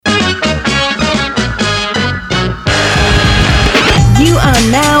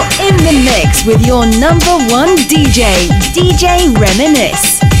are now in the mix with your number one DJ, DJ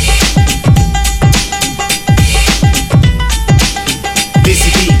Reminisce.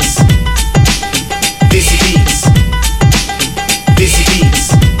 Dizzy Beats, Dizzy Beats, Dizzy Beats,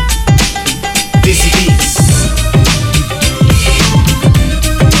 Dizzy Beats.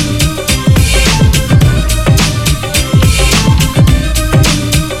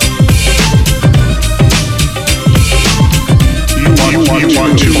 You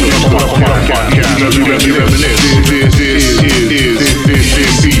want to podcast. This is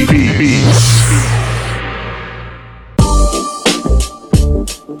Dizzy Beats.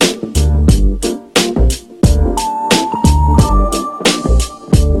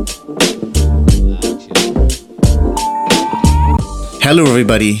 Hello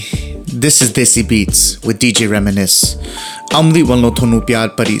everybody, this is Desi Beats with DJ Reminisce. Amli wallo thonu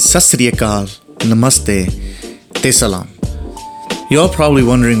pyar pari sat sri akal, namaste, te salam. You're probably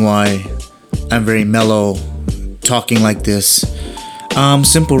wondering why I'm very mellow, talking like this.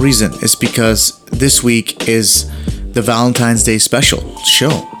 Simple reason, it's because this week is the Valentine's Day special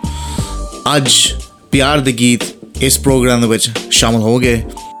show. Aj pyar de geet is program vich shamil ho gaye.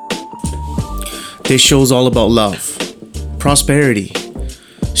 This show's all about love, prosperity,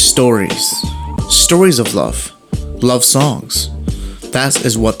 stories of love, love songs. That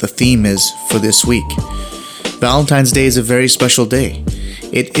is what the theme is for this week. Valentine's Day is a very special day.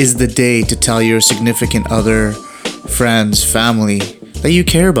 It is the day to tell your significant other, friends, family that you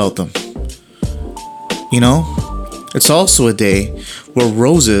care about them. You know, it's also a day where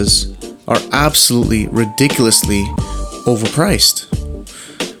roses are absolutely ridiculously overpriced.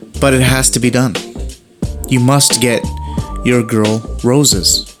 But it has to be done. You must get your girl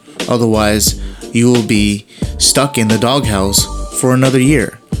roses. Otherwise, you will be stuck in the doghouse for another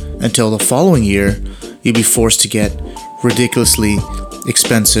year until the following year you'll be forced to get ridiculously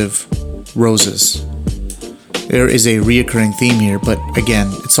expensive roses. There is a reoccurring theme here, but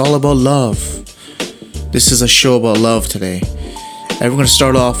again, it's all about love. This is a show about love today. And we're going to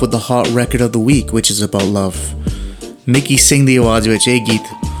start off with the hot record of the week, which is about love. Mickey Singh di awaaz vich ek geet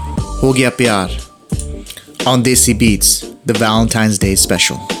Ho Gaya Pyar on Desi Beats, the Valentine's Day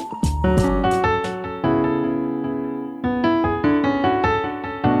special.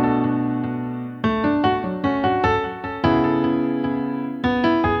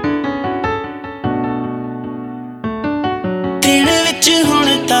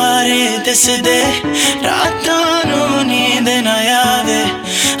 दिसदे रातां नूं नींद ना आवे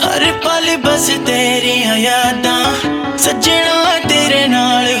हर पल बस तेरियां यादां सजना तेरे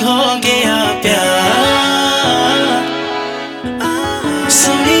नाल हो गया प्यार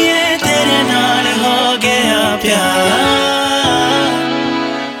सुनिए तेरे नाल हो गया प्यार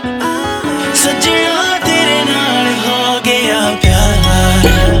सजना तेरे नाल हो गया प्यार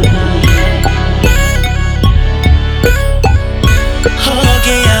हो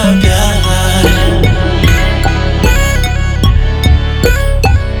गया प्यार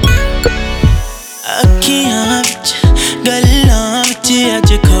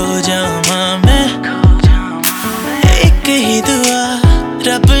अज खो जावां मैं एक ही दुआ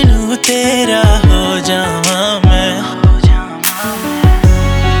रब नू तेरा हो जावां मैं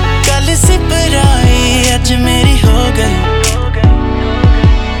कल सिपराई अज मेरी हो गई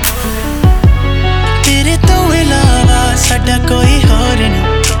तेरे तो इलावा साडा कोई होर नहीं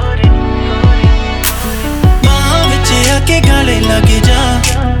बाहां विच आके गले लग जा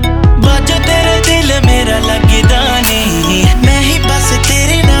बाजो तेरे दिल मेरा लगदा नहीं मैं ही बस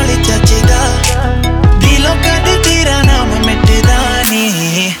तेरे नाल जचदा दिलों कद तेरा नाम मिटदा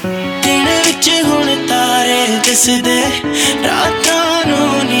नहीं दिन विच हुण तारे दिसदे रातां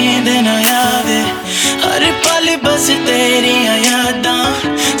नूं नींद ना आवे हर पल बस तेरियां यादां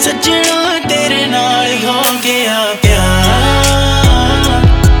सजना तेरे नाल हो गया प्यार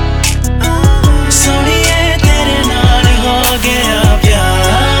सोनिए तेरे नाल हो गया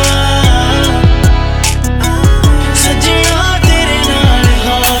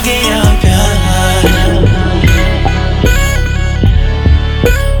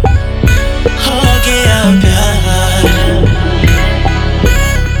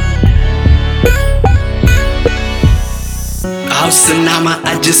सुनामा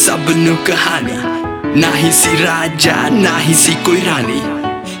अज सब नू कहानी ना ही सी राजा ना ही सी कोई रानी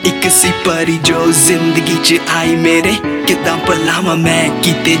ਇੱਕ ਸੀ ਪਰੀ ਜੋ ਜ਼ਿੰਦਗੀ 'ਚ ਆਈ ਮੇਰੇ ਕਿੱਦਾਂ ਭੁਲਾਵਾਂ ਮੈਂ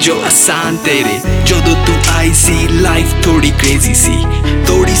ਕੀਤੇ ਜੋ ਆਸਾਨ ਤੇਰੇ ਜਦੋਂ ਤੂੰ ਆਈ ਸੀ ਲਾਈਫ ਥੋੜੀ ਕ੍ਰੇਜ਼ੀ ਸੀ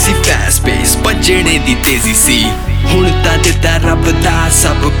ਥੋੜੀ ਸੀ ਫਾਸਟ ਪੇਸ ਭੱਜਣੇ ਦੀ ਤੇਜ਼ੀ ਸੀ ਹੁਣ ਤਾਂ ਦਿੱਤਾ ਰੱਬ ਦਾ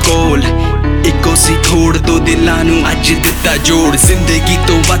ਸਭ ਕੋਲ ਇੱਕੋ ਸੀ ਥੋੜ ਦੋ ਦਿਲਾਂ ਨੂੰ ਅੱਜ ਦਿੱਤਾ ਜੋੜ ਜ਼ਿੰਦਗੀ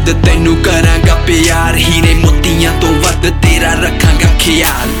ਤੋਂ ਵੱਧ ਤੈਨੂੰ ਕਰਾਂਗਾ ਪਿਆਰ ਹੀਰੇ ਮੋਤੀਆਂ ਤੋਂ ਵੱਧ ਤੇਰਾ ਰੱਖਾਂਗਾ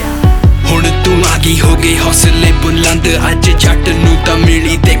ਖਿਆਲ ਹੁਣ ਤੂੰ ਆ ਗਈ ਹੋ ਗਏ ਹੌਸਲੇ ਬੁਲੰਦ ਅੱਜ ਜੱਟ ਨੂੰ ਤਾਂ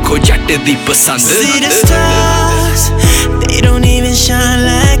ਮਿਲੀ ਦੇਖੋ ਜੱਟ ਦੀ ਪਸੰਦ See the stars, they don't even shine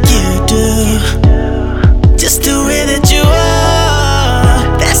like you do Just the way that you are,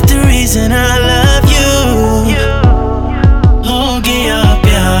 that's the reason I love you Ho gaya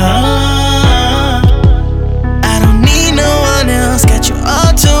pyar I don't need no one else, got you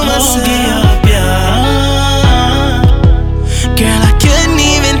all to myself Ho gaya pyar Girl, I couldn't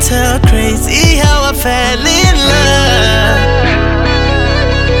even tell crazy how I fell in love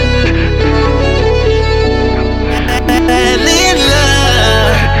Fell in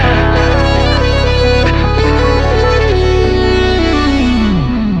love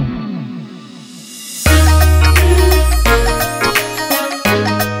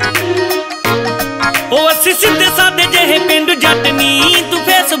ਉਹ ਅਸੀਂ ਸਿੱਧੇ ਸਾਦੇ ਜਿਹੇ ਪਿੰਡ ਜੱਟ ਨੀ ਤੂੰ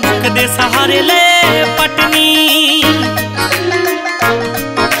Facebook ਦੇ ਸਹਾਰੇ ਲੈ ਪਟਨੀ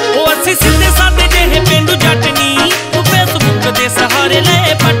ਉਹ ਅਸੀਂ ਸਿੱਧੇ ਸਾਦੇ ਜਿਹੇ ਪਿੰਡ ਜੱਟ ਨੀ ਤੂੰ ਫੇਸਬੁੱਕ ਦੇ ਸਹਾਰੇ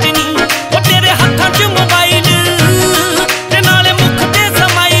ਲੈ ਪਟਨੀ ਉਹ ਤੇਰੇ ਹੱਥਾਂ 'ਚ ਮੋਬਾਈਲ ਤੇ ਨਾਲੇ ਮੁੱਖ ਤੇ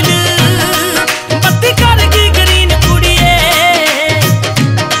ਸਮਾਈਲ ਬੱਤੀ ਕਰ ਗਈ ਗਰੀਨ ਕੁੜੀਏ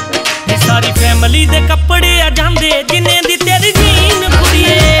ਇਹ ਸਾਰੀ ਫੈਮਿਲੀ ਦੇ ਕੱਪੜੇ ਆ ਜਾਂਦੇ ਜਿੰਨੇ ਦੀ ਤੇਰੀ ਜੀਨ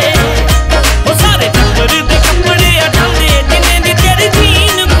ਕੁੜੀਏ ਉਹ ਸਾਰੇ ਟੱਬਰ ਦੇ ਕੱਪੜੇ ਆ ਜਾਂਦੇ ਜਿੰਨੇ ਦੀ ਤੇਰੀ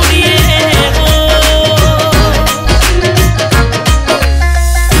ਜੀਨ ਕੁੜੀਏ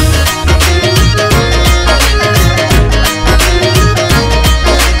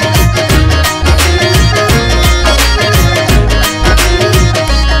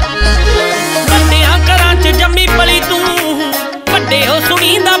ਵੱਡਿਆਂ ਘਰਾਂ 'ਚ ਜੰਮੀ ਪਲੀ ਤੂੰ ਵੱਡੇ ਹੋ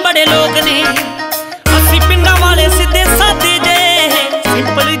ਸੁਣੀਂਦਾ ਬੜੇ ਲੋਕ ਨੇ ਅਸੀਂ ਪਿੰਡਾਂ ਵਾਲੇ ਸਿੱਧੇ ਸਾਦੇ ਜੇ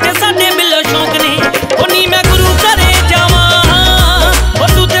ਸਿੰਪਲ ਜੇ ਸਾਡੇ ਬਿੱਲੋ ਸ਼ੌਕ ਨੇ ਉਹ ਨੀ ਮੈਂ ਗੁਰੂ ਘਰੇ ਜਾਵਾਂ ਉਹ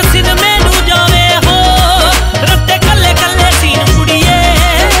ਤੂੰ ਤੇ ਸਿਨਮੇ ਨੂੰ ਜਾਵੇ ਹੋ ਰੱਤੇ ਕੱਲੇ ਕੱਲੇ ਸੀਨ ਕੁੜੀਏ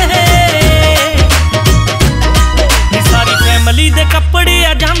ਇਹ ਸਾਰੀ ਫੈਮਿਲੀ ਦੇ ਕੱਪੜੇ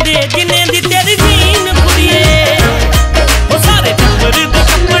ਆ ਜਾਂਦੇ ਜਿੰਨੇ ਦੀ ਤੇਰੀ ਜੀਨ ਕੁੜੀਏ ਉਹ ਸਾਰੇ ਟੱਬਰ ਦੇ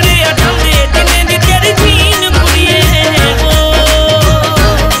ਕੱਪੜੇ ਆ ਜਾਂਦੇ ਜਿੰਨੇ ਦੀ ਤੇਰੀ ਜੀਨ ਕੁੜੀਏ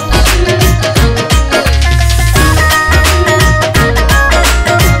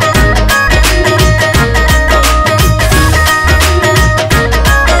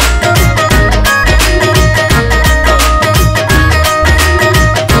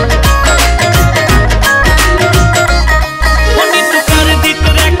ਹੁਣ ਤੂੰ ਕਰਦੀ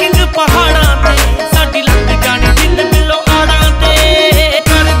ਟਰੈਕਿੰਗ ਪਹਾੜਾਂ ਤੇ ਸਾਡੀ ਲੱਗ ਜਾਣੀ ਜਿੰਦ ਬਿੱਲੋ ਆੜਾਂ ਤੇ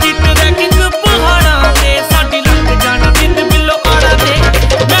ਕਰਦੀ ਟਰੈਕਿੰਗ ਪਹਾੜਾਂ ਤੇ ਸਾਡੀ ਲੱਗ ਜਾਣੀ ਜਿੰਦ ਬਿੱਲੋ ਆੜਾਂ ਤੇ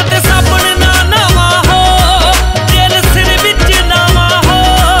ਮੈਂ ਤੇ ਸਾਬਣ ਨਾ ਨਾਵਾਂ ਹੋ ਤੇਰੇ ਸਿਰ ਵਿੱਚ ਨਾਵਾਂ ਹੋ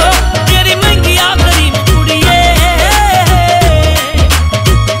ਤੇਰੀ ਮਹਿੰਗੀ ਆਖਰੀ ਕੁੜੀਏ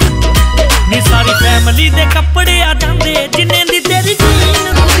ਨੀ ਸਾਰੀ ਫੈਮਿਲੀ ਦੇ ਕੱਪੜੇ ਆ ਜਾਂਦੇ ਜਿੰਨੇ ਦੀ ਤੇਰੀ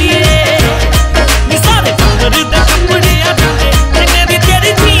ਜੀਨ ਕੁੜੀਏ ਨੀ ਸਾਰੇ ਟੱਬਰ ਦੇ ਕੱਪੜੇ ਆ ਜਾਂਦੇ ਜਿੰਨੇ ਦੀ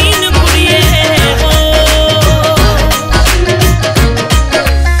ਤੇਰੀ ਜੀਨ ਕੁੜੀਏ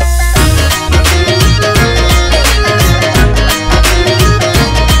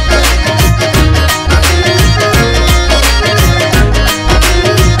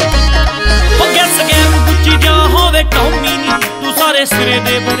ਉਹ ਗੈਸ ਗੈਪ ਗੁੱਚੀ ਜਾਂ ਹੋਵੇ ਟੌਮੀ ਨੀ ਤੂੰ ਸਾਰੇ ਸਿਰੇ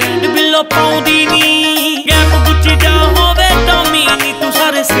ਦੇ ਬ੍ਰਾਂਡ ਬਿੱਲੋ ਪਾਉਂਦੀ ਨੀ ਗੈਪ ਗੁੱਚੀ ਜਾਂ ਹੋਵੇ ਟੌਮੀ ਨੀ ਤੂੰ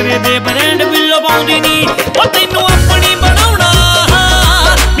ਸਾਰੇ ਸਿਰੇ ਦੇ ਬ੍ਰਾਂਡ ਬਿੱਲੋ ਪਾਉਂਦੀ ਨੀ ਉਹ ਤੈਨੂੰ ਆਪਣੀ ਬਣਾਉਣਾ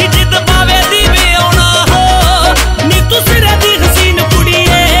ਨੀ ਜਿੱਦ ਪਾਵੇ ਦੀਵੇ ਆਉਣਾ ਹੋ ਨੀ ਤੂੰ ਸਿਰੇ ਦੀ ਹਸੀਨ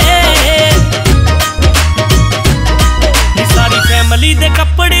ਕੁੜੀਏ ਨੀ ਸਾਰੀ ਫੈਮਿਲੀ ਦੇ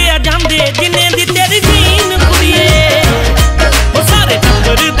ਕੱਪੜੇ ਆ ਜਾਂਦੇ ਜਿੰਨੇ ਦੀ ਤੇਰੀ ਜੀਨ ਕੁੜੀਏ ਉਹ ਸਾਰੇ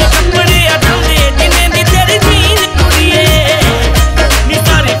ਟੱਬਰ ਦੇ ਕੱਪੜੇ ਆ ਜਾਂਦੇ ਜਿੰਨੇ ਦੀ ਤੇਰੀ ਜੀਨ ਕੁੜੀਏ ਨੀ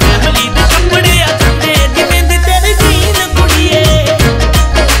ਸਾਰੀ ਫੈਮਿਲੀ ਦੇ ਕੱਪੜੇ ਆ ਜਾਂਦੇ ਜਿੰਨੇ ਦੀ ਤੇਰੀ ਜੀਨ ਕੁੜੀਏ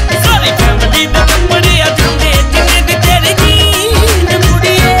ਸਾਰੀ ਫੈਮਿਲੀ ਦੇ ਕੱਪੜੇ ਆ ਜਾਂਦੇ ਜਿੰਨੇ ਦੀ ਤੇਰੀ ਜੀਨ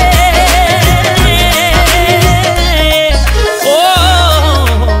ਕੁੜੀਏ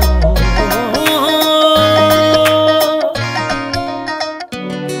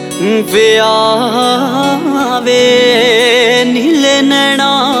ਵਿਆਹ ਵੇ ਨੀਲੇ ਨੈਣਾ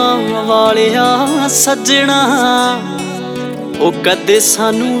ਵਾਲਿਆ ਸੱਜਣਾ ਉਹ ਕਦੇ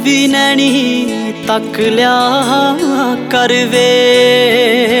ਸਾਨੂੰ ਵੀ ਨੈਣੀ ਤੱਕ ਲਿਆ ਕਰ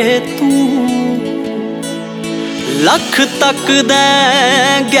ਵੇ ਤੂੰ ਲੱਖ ਤੱਕਦਾ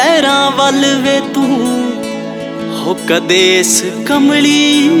ਗਹਿਰਾਂ ਵੱਲ ਵੇ ਤੂੰ ਹੋ ਕਦੇ ਇਸ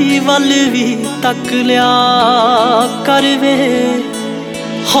ਕਮਲੀ ਵੱਲ ਵੀ ਤੱਕ ਲਿਆ ਕਰ ਵੇ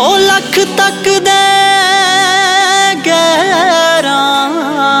ਹੋ ਲੱਖ ਤੱਕਦਾ ਗਹਿਰਾਂ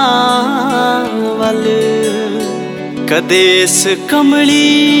ਵੱਲ ਕਦੇ ਇਸ ਕਮਲੀ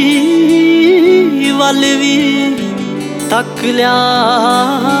ਵੱਲ ਵੀ ਤੱਕ ਲਿਆ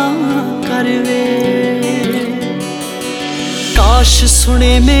ਕਰ ਵੇ ਕਾਸ਼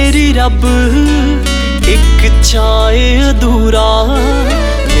ਸੁਣੇ ਮੇਰੀ ਰੱਬ ਇੱਕ ਚਾਹੇ ਅਧੂਰਾ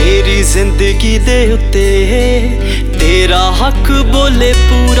ਮੇਰੀ ਜ਼ਿੰਦਗੀ ਦੇ ਉੱਤੇ ਤੇਰਾ ਹੱਕ ਬੋਲੇ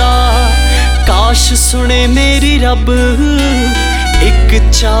ਪੂਰਾ ਕਾਸ਼ ਸੁਣੇ ਮੇਰੀ ਰੱਬ ਇੱਕ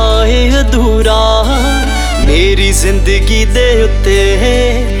ਚਾਹੇ ਅਧੂਰਾ ਮੇਰੀ ਜ਼ਿੰਦਗੀ ਦੇ ਉੱਤੇ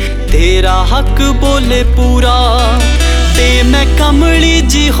ਤੇਰਾ ਹੱਕ ਬੋਲੇ ਪੂਰਾ ਤੇ ਮੈਂ ਕਮਲੀ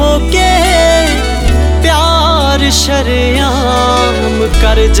ਜੀ ਹੋ ਕੇ ਪਿਆਰ ਸ਼ਰੇਆਮ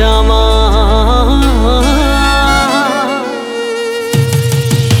ਕਰ ਜਾਵਾਂ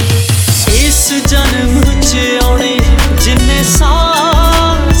ਇਸ ਜਨਮ ਚ ਆਉਣੇ ਜਿੰਨੇ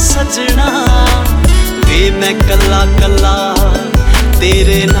ਸਾਲ ਸਜਣਾ ਵੇ ਮੈਂ ਕੱਲਾ ਕੱਲਾ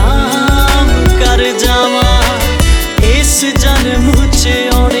ਤੇਰੇ ਨਾਮ ਕਰ ਜਾਵਾਂ ਇਸ ਜਨਮ ਚ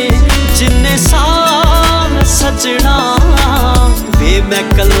ਆਉਣੇ ਜਿੰਨੇ ਸਾਲ ਸਜਣਾ ਵੇ ਮੈਂ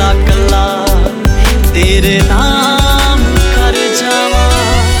ਕੱਲਾ ਕੱਲਾ ਤੇਰੇ ਨਾਮ ਕਰ ਜਾਵਾਂ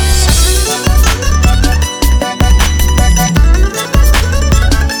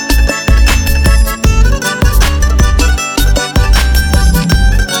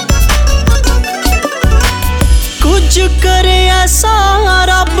ਕੁਝ ਕਰੇ ਐਸਾ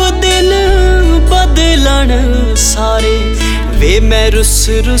ਰੱਬ ਦਿਨ ਬਦਲਣ ਸਾਰੇ ਵੇ ਮੈਂ ਰੁੱਸ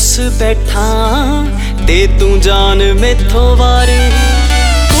ਰੁੱਸ ਬੈਠਾ ਤੇ ਤੂੰ ਜਾਨ ਮੈਥੋਂ ਵਾਰੇ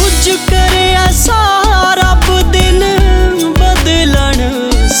ਕੁਝ ਕਰੇ ਐਸਾ ਰੱਬ ਦਿਨ ਬਦਲਣ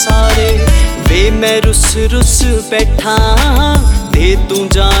ਸਾਰੇ ਵੇ ਮੈਂ ਰੁੱਸ ਰੁੱਸ ਬੈਠਾ ਤੇ ਤੂੰ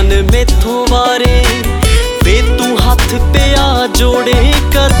ਜਾਨ ਮੈਥੋਂ ਵਾਰੇ ਵੇ ਤੂੰ ਹੱਥ ਪਿਆ ਜੋੜੇ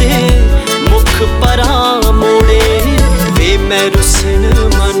ਕਦੇ ਮੁਖ ਪਰਾਂ ਮੋੜੇ ਵੇ ਮੈਂ ਰੁੱਸਣ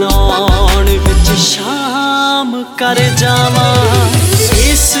ਮਨਾਉਣ ਵਿੱਚ ਸ਼ਾਮ ਕਰ ਜਾਵਾਂ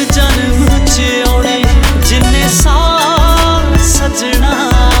ਇਸ ਜਨਮ ਚ ਆਉਣੇ ਜਿੰਨੇ ਸਾਲ ਸਜਣਾ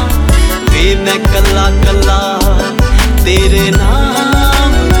ਵੇ ਮੈਂ ਕੱਲਾ ਕੱਲਾ ਤੇਰੇ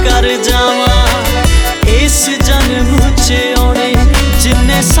ਨਾਮ ਕਰ ਜਾਵਾਂ ਇਸ ਜਨਮ ਚ ਆਉਣੇ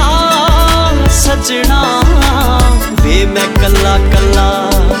ਜਿੰਨੇ ਸਾਲ ਸਜਣਾ ਵੇ ਮੈਂ ਕੱਲਾ ਕੱਲਾ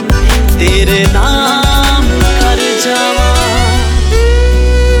ਤੇਰੇ ਨਾਮ ਕਰ ਜਾਵਾਂ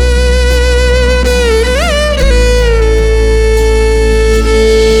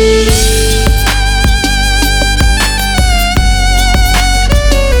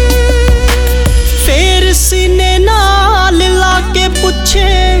ਫੇਰ ਸੀਨੇ ਨਾਲ ਲਾ ਕੇ ਪੁੱਛੇ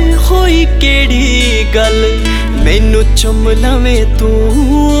ਹੋਈ ਕਿਹੜੀ ਗੱਲ ਮੈਨੂੰ ਚੁੰਮ ਲਵੇਂ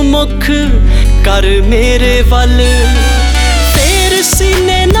ਤੂੰ ਮੁਖ ਕਰ ਮੇਰੇ ਵੱਲ ਫੇਰ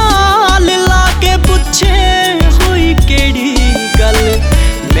ਸੀਨੇ ਨਾਲ ਲਾ ਕੇ ਪੁੱਛੇ ਹੋਈ ਕਿਹੜੀ ਗੱਲ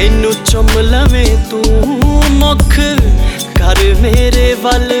ਮੈਨੂੰ ਚੁੰਮ ਲਵੇਂ ਤੂੰ ਮੁਖ ਕਰ ਮੇਰੇ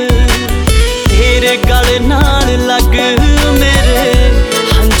ਵੱਲ ਤੇਰੇ ਗਲ ਨਾਲ ਲੱਗ ਮੇਰੇ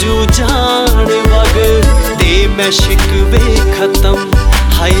ਹੰਝੂ ਜਾਣ ਵਗ ਤੇ ਮੈਂ ਸ਼ਿਕਵੇ ਖਤਮ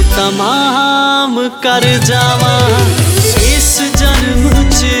ਹਾਏ ਤਮਾਮ ਕਰ ਜਾਵਾਂ ਇਸ ਜਨਮ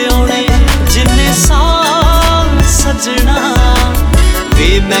ਚ ਆਉਣੇ ਜਿੰਨੇ ਸਾਲ ਸਜਣਾ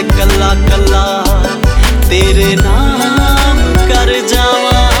ਵੇ ਮੈਂ ਕੱਲਾ ਕੱਲਾ ਤੇਰੇ ਨਾਮ ਕਰ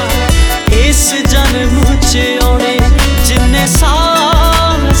ਜਾਵਾਂ ਇਸ ਜਨਮ ਚ ਆਉਣੇ ਜਿੰਨੇ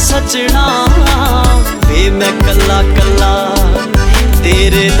ਸਾਲ ਸਜਣਾ ਵੇ ਮੈਂ ਕੱਲਾ ਕੱਲਾ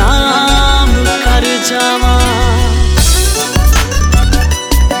ਤੇਰੇ ਨਾਮ ਕਰ ਜਾਵਾਂ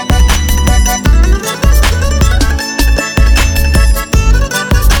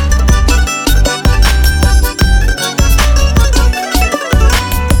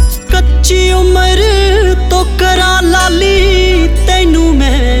ਕੱਚੀ ਉਮਰ ਤੋਂ ਕਰਾਂ ਲਾਲੀ ਤੈਨੂੰ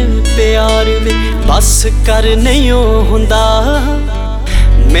ਮੈਂ ਪਿਆਰ ਵੇ ਬਸ ਕਰ ਨਹੀਂ ਹੁੰਦਾ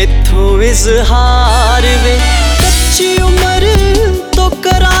ਮੈਥੋਂ ਇਜ਼ਹਾਰ ਵੇ ਕੱਚੀ ਉਮਰ ਤੋਂ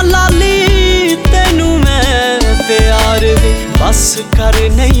ਕਰਾਂ ਲਾਲੀ ਤੈਨੂੰ ਮੈਂ ਪਿਆਰ ਵੇ ਬਸ ਕਰ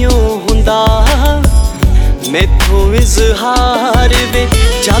ਨਹੀਂ ਹੁੰਦਾ ਮੈਥੋਂ ਇਜ਼ਹਾਰ ਵੇ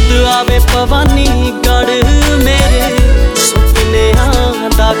ਜਦ ਆਵੇ ਭਵਾਨੀ ਗੜ ਮੇਰੇ ਸੁਪਨਿਆਂ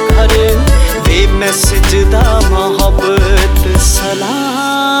ਦਾ ਘਰ ਵੇ ਮੈਂ ਸਜਦਾ ਮੁਹੱਬਤ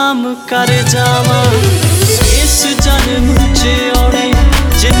ਸਲਾਮ ਕਰ ਜਾਵਾਂ ਇਸ ਜਨਮ ਚ ਆਉਣੇ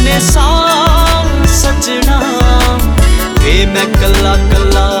ਜਿੰਨੇ ਸਾਲ ਸਜਣਾ ਵੇ ਮੈਂ ਕੱਲਾ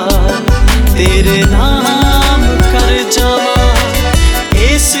ਕੱਲਾ ਤੇਰੇ ਨਾਮ ਕਰ ਜਾਵਾਂ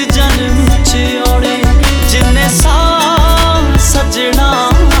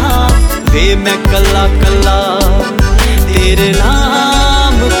वे मैं कला कला तेरे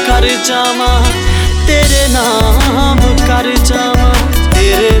नाम कर जावा, तेरे नाम कर जावा,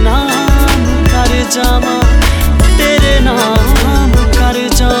 तेरे नाम कर जावा, तेरे नाम कर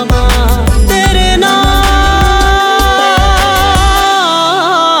जावा, तेरे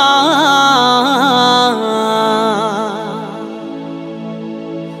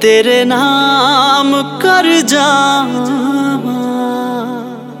नाम कर जावा।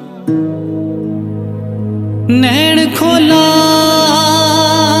 नैन खोला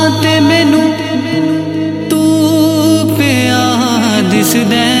ते मैनू तू पिया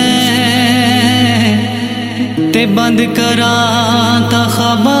दिसदे, ते बंद करा ता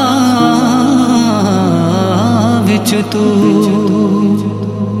ख्वाबां विच तू।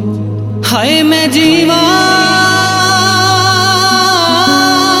 हाय मैं जीवा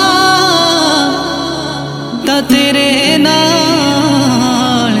ता तेरे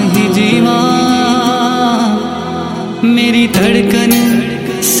नाल ही जीवा, मेरी धड़कन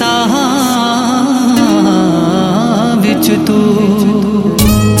साह विच तू।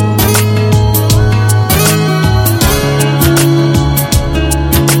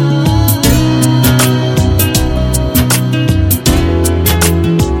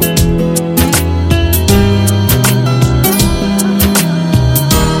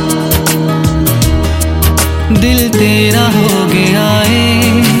 दिल तेरा हो गया है,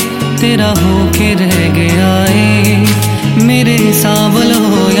 तेरा हो के रह गया है, मेरे सावल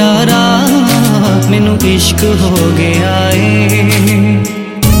हो यारा, मैनू इश्क हो गया है।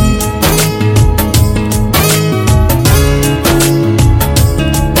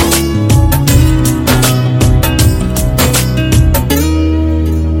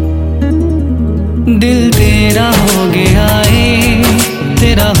 दिल तेरा हो गया है,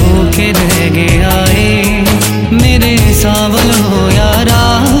 तेरा हो के रह गया है, मेरे सावल हो यारा,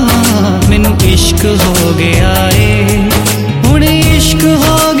 मैनू इश्क हो गया है। हुण इश्क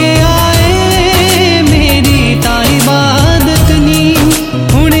हो गया है, मेरी ता इबादत नी।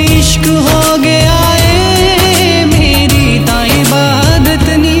 हुण इश्क हो गया है, मेरी ता इबादत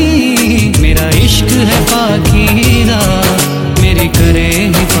नी। मेरा इश्क है पाकीज़ा, मेरी करे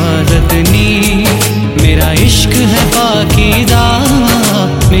हिफाजत नी। मेरा इश्क है पाकीज़ा,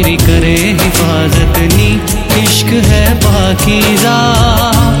 मेरी करे हिफाजत नी। इश्क है पाकीज़ा,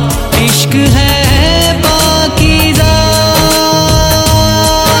 इश्क है पाकीज़ा।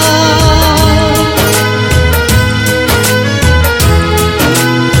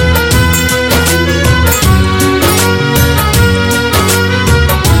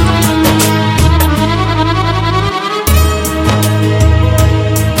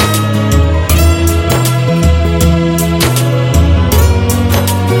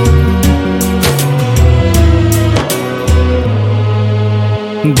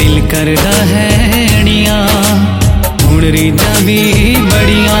 दिल करदा है अड़ियां, हुण रीझां भी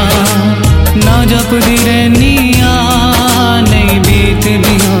बड़ियां, ना जपदी रहनियां, नहीं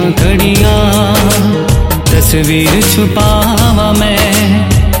बीतदियां घड़ियां। तस्वीर छुपावा मैं,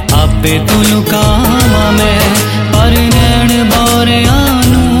 आपे तो लुकावा मैं, पर नैन बोरियां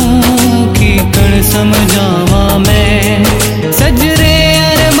नू की कर समझावा मैं। सजरे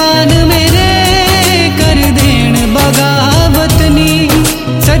अरमान मेरे कर देण बगावत नी,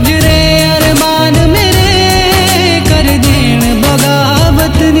 सजरे अरमान मेरे कर देण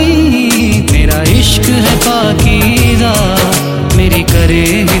बगावत नी। मेरा इश्क है पाकीज़ा, मेरी करे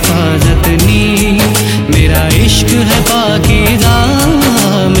हिफाजत नी। मेरा इश्क है पाकीज़ा,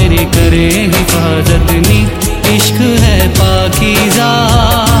 मेरी करे हिफाजत नी। इश्क है पाकीज़ा,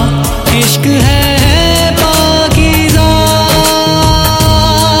 इश्क है पाकीज़ा।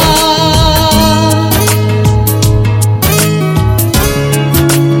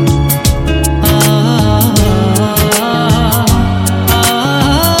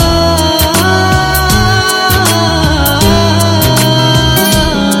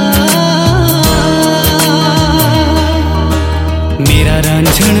 मेरा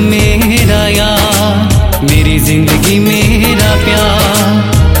रांझण मेरा यार, मेरी जिंदगी मेरा प्यार,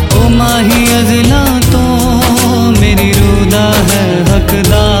 ओ माही अज़ला तो मेरी रूदा है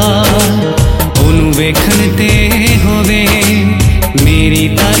हकदार। ओनू वेखण ते होवे मेरी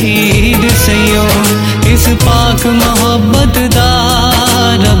ताईद सईयो, इस पाक मोहब्बत दा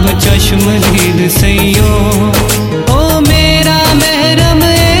रब चश्मदीद सईयो। ओ मेरा महरम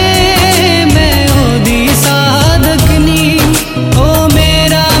मैं ओदी सादक नी। ओ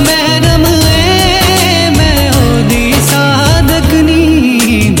मेरा महरम मैं ओदी सादक नी।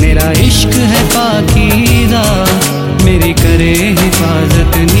 मेरा इश्क है पाकीज़ा, मेरी करे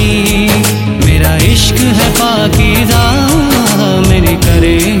हिफाजत नी। मेरा इश्क है पाकीज़ा, मेरी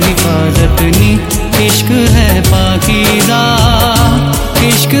करे हिफाजत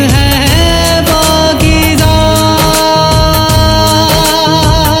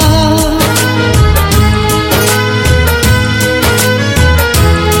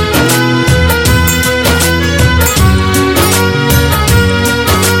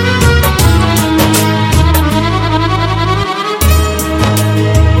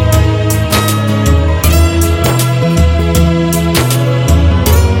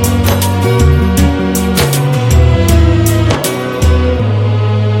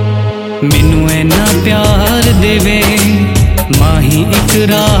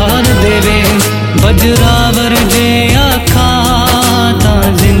इकरार देवे बजरावर जे आखा ता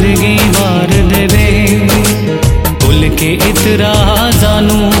जिंदगी वार देवे भुल के इतरा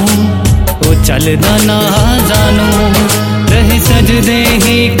जानू ओ चलदा ना जानू रह सजदे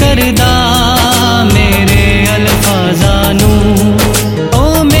ही करदा मेरे अल्फाजानू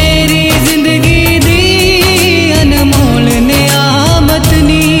ओ मेरी जिंदगी दी अनमोल नियामत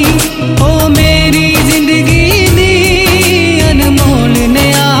नी ओ मेरी जिंदगी दी अनमोल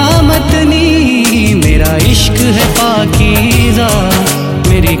नियामत नी मेरा इश्क है पाकीज़ा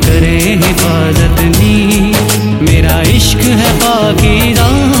मेरी करे हिफाजत नी मेरा इश्क है पाकीज़ा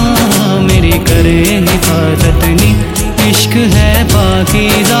मेरी करे हिफाजत नी इश्क है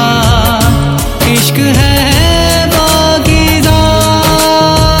पाकीज़ा इश्क है Pakeezah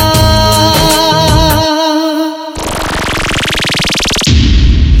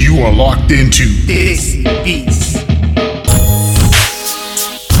You are locked into This Beats.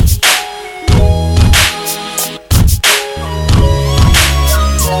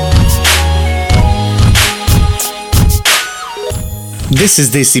 This is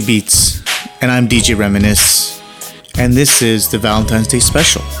Desi Beats, and I'm DJ Reminisce, and this is the Valentine's Day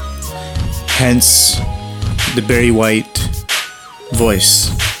special. Hence, the Barry White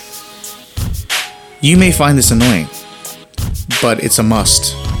voice. You may find this annoying, but it's a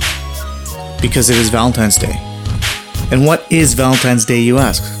must, because it is Valentine's Day. And what is Valentine's Day, you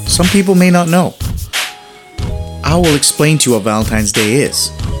ask? Some people may not know. I will explain to you what Valentine's Day is,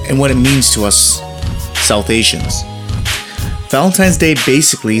 and what it means to us South Asians. Valentine's Day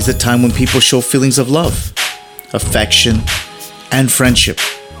basically is the time when people show feelings of love, affection, and friendship.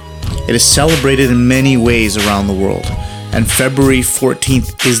 It is celebrated in many ways around the world, and February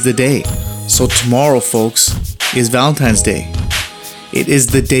 14th is the day. So tomorrow, folks, is Valentine's Day. It is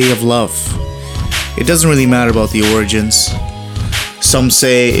the day of love. It doesn't really matter about the origins. Some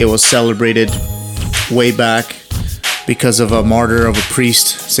say it was celebrated way back because of a martyr of a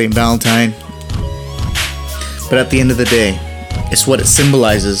priest, Saint Valentine. But at the end of the day, it's what it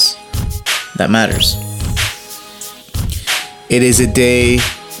symbolizes that matters. It is a day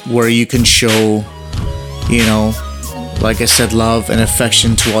where you can show, like I said, love and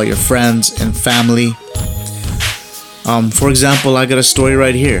affection to all your friends and family. For example, I got a story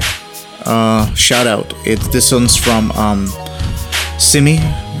right here. Shout out. This one's from Simi.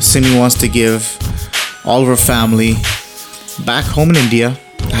 Simi wants to give all of her family back home in India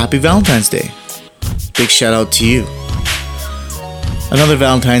a happy Valentine's Day. Big shout out to you. Another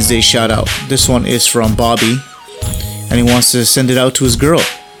Valentine's Day shout out. This one is from Bobby, and he wants to send it out to his girl,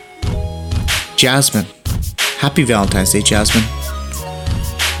 Jasmine. Happy Valentine's Day, Jasmine.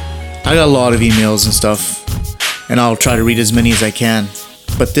 I got a lot of emails and stuff, and I'll try to read as many as I can.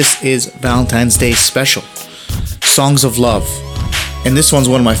 But this is Valentine's Day special. Songs of Love. And this one's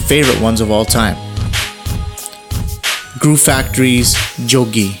one of my favorite ones of all time. Groove Factory's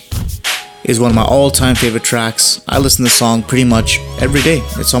Jogi is one of my all-time favorite tracks. I listen to the song pretty much every day.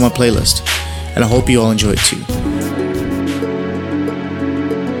 It's on my playlist, and I hope you all enjoy it too.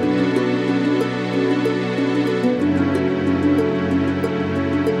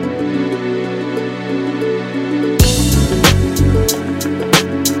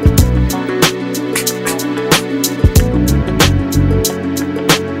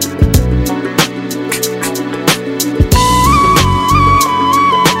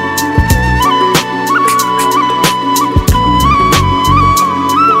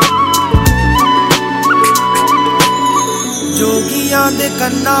 ਜੋਗੀਆਂ ਦੇ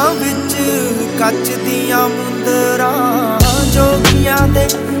ਕੰਨਾਂ ਵਿੱਚ ਕੱਚ ਦੀਆਂ ਮੁੰਦਰਾਂ ਜੋਗੀਆਂ ਦੇ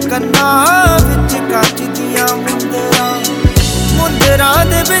ਕੰਨਾਂ ਵਿੱਚ ਕੱਚ ਦੀਆਂ ਮੁੰਦਰਾਂ ਮੁੰਦਰਾਂ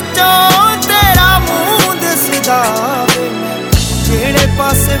ਦੇ ਵਿੱਚੋਂ ਤੇਰਾ ਮੂੰਹ ਦਿਸਦਾ ਵੇ ਮੈਂ ਜਿਹੜੇ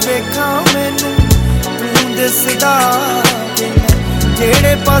ਪਾਸੇ ਵੇਖਾਂ ਮੈਨੂੰ ਤੂੰ ਦਿਸਦਾ ਵੇ ਮੈਂ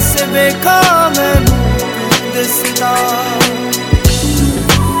ਜਿਹੜੇ ਪਾਸੇ ਵੇਖਾਂ ਮੈਨੂੰ ਤੂੰ ਦਿਸਦਾ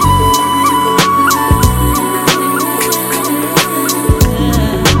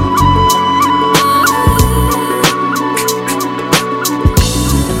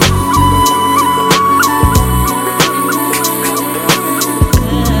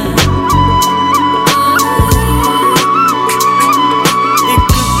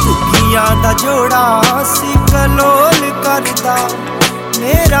ਦਾ ਜੋੜਾ ਸੀ ਕਲੋਲ ਕਰਦਾ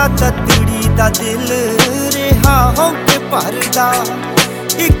ਮੇਰਾ ਤਤੜੀ ਦਾ ਦਿਲ ਰਿਹਾ ਹੌਂਕੇ ਭਰਦਾ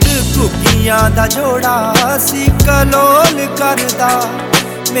ਇੱਕ ਘੁੱਗੀਆਂ ਦਾ ਜੋੜਾ ਸੀ ਕਲੋਲ ਕਰਦਾ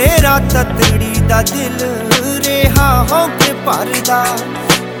ਮੇਰਾ ਤਤੜੀ ਦਾ ਦਿਲ ਰਿਹਾ ਹੌਂਕੇ ਭਰਦਾ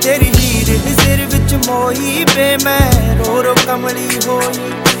ਤੇਰੀ ਹੀਰ ਸਿਰ ਵਿੱਚ ਮੋਈ ਵੇ ਮੈਂ ਰੋ ਰੋ ਕਮਲੀ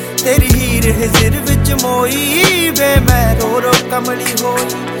ਹੋਈ तेरी हीर हिजर विच मोई वे मैं रो रो कमली होई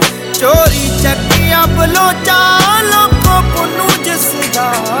चोरी चक्कियां बलोचा लोको पुन्नू जिसदा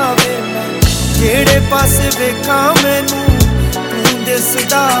वे मैं जेड़े पासे वेखां मैनू तू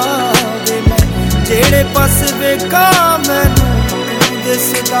दिसदा वे मैं जेड़े पासे वेखां मैनू तू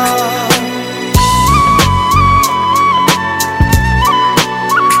दिसदा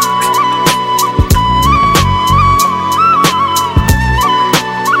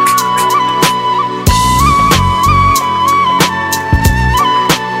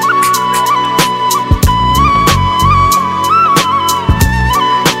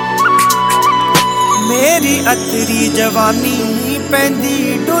मेरी अतरी जवानी पैंदी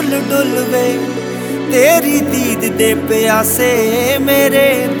डुल डुल वे तेरी दीद दे प्यासे मेरे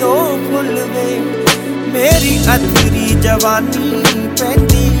दो फुल वे मेरी अतरी जवानी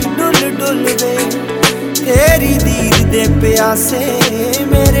पैंदी डुल डुल वे तेरी दीद दे प्यासे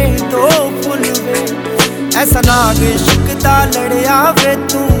मेरे दो फुल वे ऐसा नाग इश्क दा लड़िया वे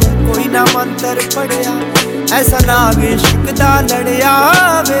तू कोई ना मंत्र पढ़िया ऐसा नाग इश्क दा लड़िया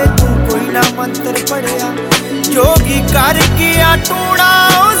वे तू कोई ना मंत्र पढ़िया जोगी कर गया टूड़ा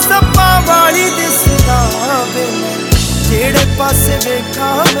सप्पा वाली दिसदा वे मैं जेड़े पासे वेखा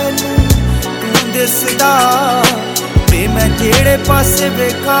मैनू तू दिसदा वे मैं जेड़े पासे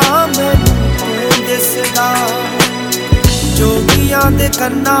वेखा मैनू तू दिसदा जोगियां दे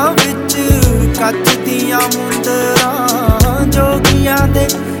कन्नां विच कच दियां मुंदरां जोगियां दे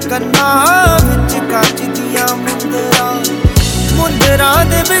कन्नां विच कच दियां मुंदरां मुंदरां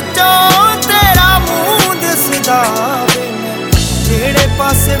दे विचों तेरा मूंह दिसदा वे मैं जेड़े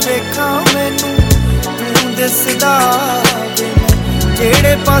पासे वेखां मैनू तू दिसदा वे मैं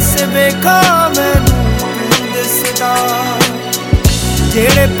जेड़े पासे वेखां मैनू तू दिसदा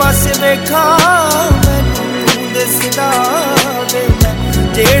जेड़े पासे वेखां मैनू तू दिसदा वे मैं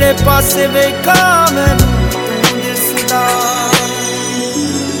जेड़े पासे वेखां मैनू तू दिसदा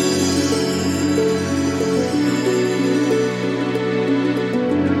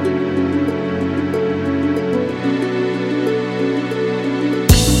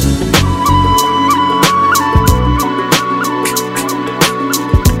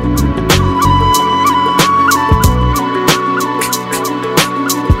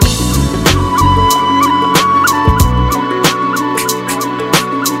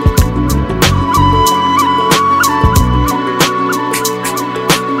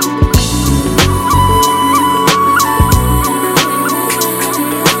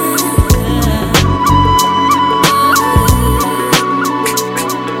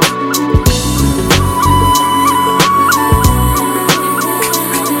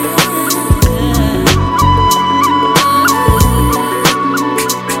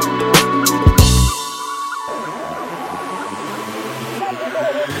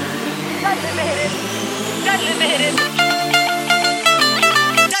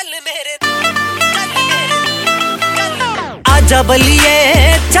आजा बलिए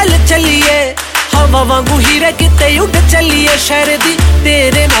चल चलिए हवा वांगू हीरे किते उड़ चलिए शहर दी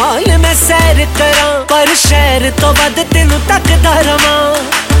तेरे नाल मैं सैर करां पर शहर तो वध तेनू तकदा रवां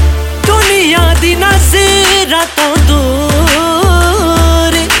दुनिया दी नज़रां तो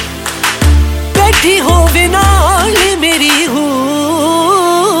दूर बैठी होवे नाल मेरी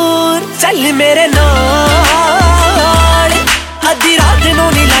हूर चल मेरे नाल अद्धी रात नूं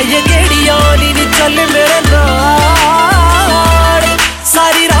नी लाइए गेड़ियां नी चल मेरे नाल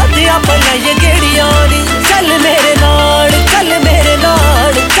सारी रात आप लाइए गेड़ियां नी चल मेरे नाल चल मेरे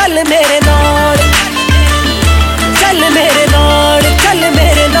नाल चल मेरे नाल चल मेरे नाल चल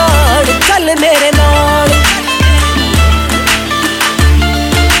मेरे नाल चल मेरे नाल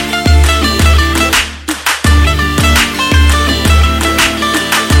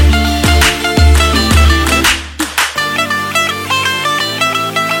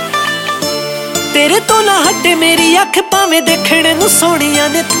तेरे तो ना हटे मेरी अख भावें देखने नू सोहणियां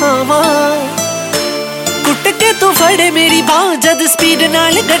ने थावां कुट के तू फड़े मेरी बांह जद स्पीड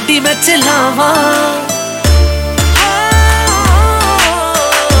नाल गड्डी मैं चलावां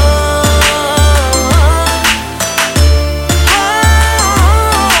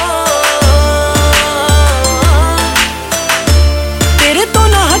तेरे तो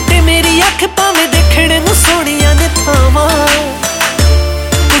ना हटे मेरी अख भावें देखने नू सोहणियां ने थावां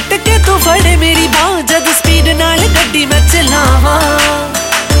के तू फड़े मेरी बांह जद स्पीड नाल गड्डी मैं चलावां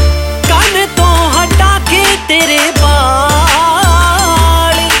कान तो हटा के तेरे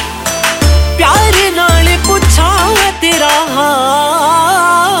बाल प्यार नाल पूछा तेरा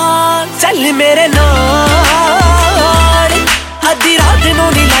हाल चल मेरे नाल अद्धी रात नूं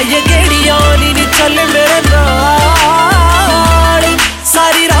नी लाइए गेड़ियां नी चल मेरे नाल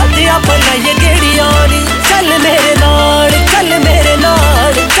सारी रात अपना ये गेड़ियां नी चल मेरे नाल चल मेरे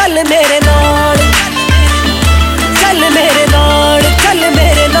नाल चल मेरे नाल चल मेरे नाल चल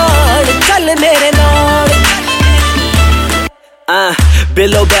मेरे नाल चल मेरे नाल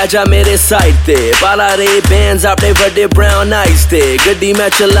बिलो बैजा मेरे साइड ते बाला रे बैंड्स अपने बड़े ब्राउन आइज ते गड्डी मैं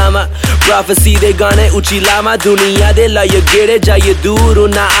चलावा प्रोफेसी दे गाने ऊंची लावा दुनिया दे लाए गेड़े जाइए दूर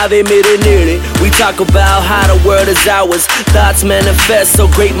ना आवे मेरे नेड़े we talk about how the world is ours thoughts manifest so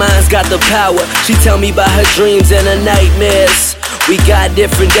great minds got the power she tell me about her dreams and her nightmares we got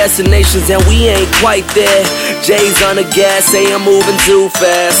different destinations and we ain't quite there Jay's on the gas say I'm moving too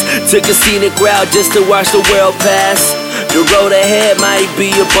fast took a scenic route just to watch the world pass the road ahead might be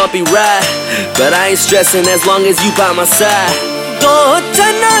a bumpy ride but I ain't stressing as long as you by my side दो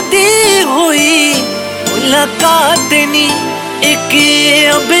जना दी हुई मुलाकात नी एक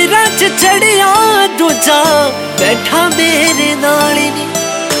अबरा च चढ़िया दूजा बैठा मेरे नाल नी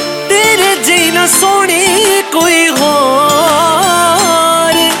तेरे जीना सोनी कोई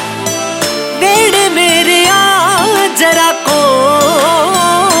होर नेड़े मेरे आ जरा को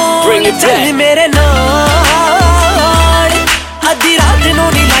चल मेरे नाल अद्धी रात नू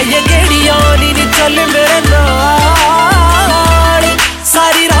नी लाइए गेड़ियां नी चल मेरे नाल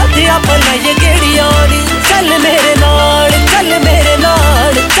सारी रात अपना ये गेड़ियां नी चल मेरे नाल चल मेरे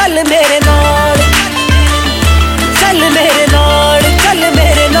नाल चल मेरे नाल चल मेरे नाल चल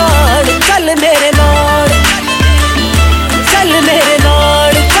मेरे नाल चल मेरे नाल चल मेरे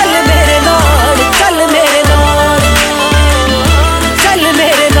नाल चल मेरे नाल चल मेरे नाल चल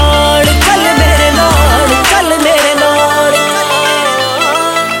मेरे नाल चल मेरे नाल चल मेरे नाल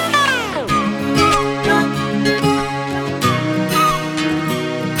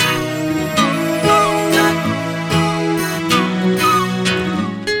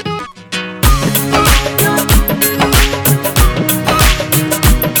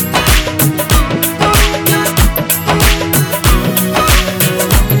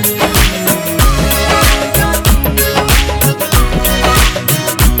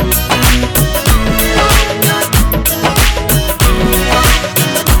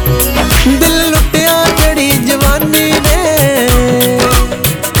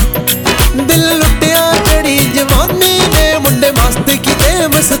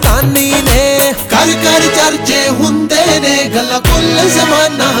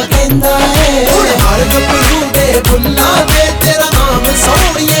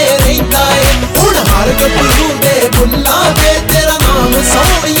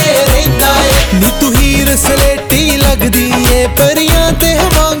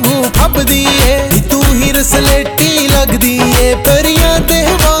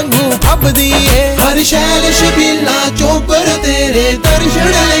शैल शबीला चोपर तेरे दर्शन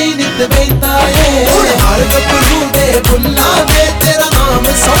लई नित बैठा है हुण हर गपरू दे बुल्ला वे तेरा नाम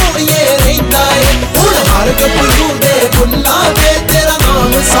सोहणिए रहिंदा है हुण हर गपरू दे बुल्ला वे तेरा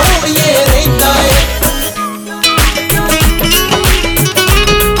नाम सोहणिए रहिंदा है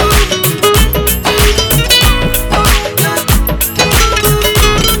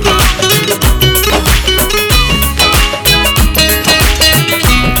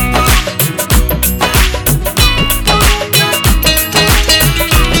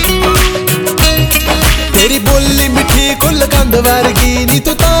वर्गी नी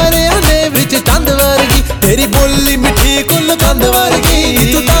तू तारियां दे विच चंद वर्गी तेरी बोली मिठी कुल कंद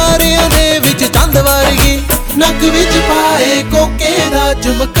वर्गी तू तारियां दे विच चंद वर्गी नक विच पाए कोके दा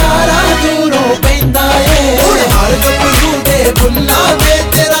चमकारा दूरों पैंदा है हुण हर गपरू दे बुल्ला वे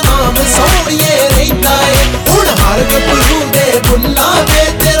तेरा नाम सोहणिए रहिंदा है हुण हर गपरू दे बुल्ला वे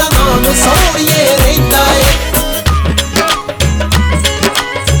तेरा नाम सोहणिए रहिंदा है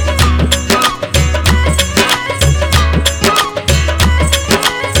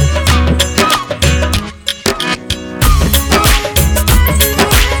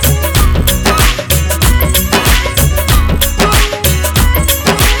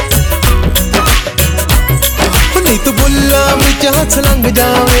तू बुल्ला विच हथ लंघ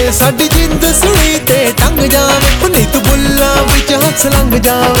जावे साडी जिंद सुनी ते टंग जावे नहीं तू बुल्ला विच हथ लंघ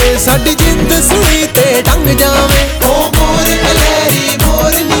जावे साडी जिंद सुनी ते टंग जावे ओ मोर कलैरी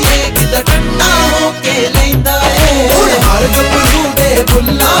मोर नीए किदा ठंडा होके लैंदा है हुण हर गपरू दे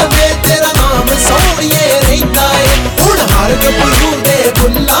बुल्ला वे तेरा नाम सोहणिए रहिंदा है हुण हर गपरू दे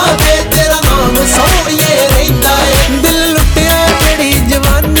बुल्ला वे तेरा नाम सोहणिए रहिंदा है दिल लुटिया तेरी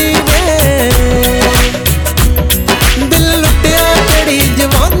जवानी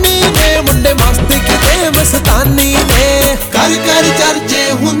मस्तानी ने कर कर चर्चे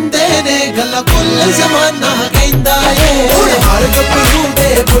हुंदे ने गल्ला कुल जमाना कहंदा है हुण हर गपरू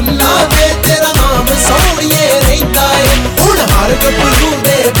दे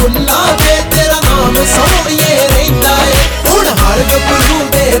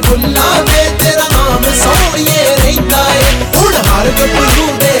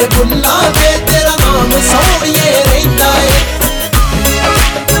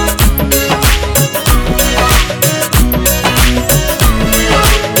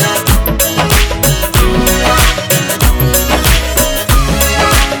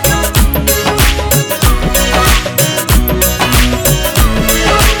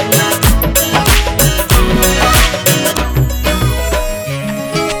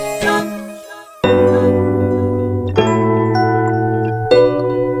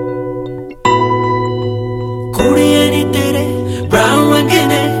ਕੁੜੀਆਂ ਨੀ ਤੇਰੇ ਬ੍ਰਾਊਨ ਵੰਗੇ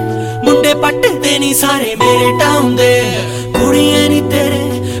ਨੇ ਮੁੰਡੇ ਪੱਟਦੇ ਨੀ ਸਾਰੇ ਮੇਰੇ ਟਾਊਨ ਦੇ ਕੁੜੀਆਂ ਨੀ ਤੇਰੇ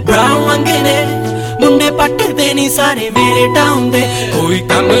ਬ੍ਰਾਊਨ ਵੰਗੇ ਨੇ ਮੁੰਡੇ ਪੱਟਦੇ ਨੀ ਸਾਰੇ ਮੇਰੇ ਟਾਊਨ ਦੇ ਕੋਈ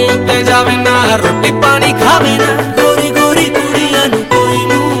ਕੰਮ ਉੱਤੇ ਜਾਵੇ ਨਾ ਰੋਟੀ ਪਾਣੀ ਖਾਵੇ ਨਾ ਗੋਰੀ ਗੋਰੀ ਕੁੜੀਆਂ ਨੂੰ ਕੋਈ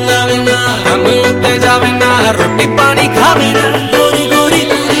ਨੂੰ ਲਾਵੇ ਨਾ ਕੰਮ ਉੱਤੇ ਜਾਵੇ ਨਾ ਰੋਟੀ ਪਾਣੀ ਖਾਵੇ ਨਾ ਗੋਰੀ ਗੋਰੀ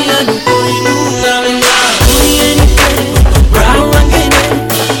ਕੁੜੀਆਂ ਨੂੰ ਕੋਈ ਨੂੰ ਲਾਵੇ ਨਾ ਕੁੜੀਆਂ ਨੀ ਤੇਰੇ ਬ੍ਰਾਊਨ ਵੰਗੇ ਨੇ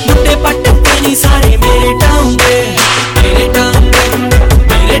ਮੁੰਡੇ ਪੱਟਦੇ ਨੀ ਸਾਰੇ ਮੇਰੇ ਟਾਊਨ ਦੇ ਮੇਰੇ ਟਾਊਨ ਦੇ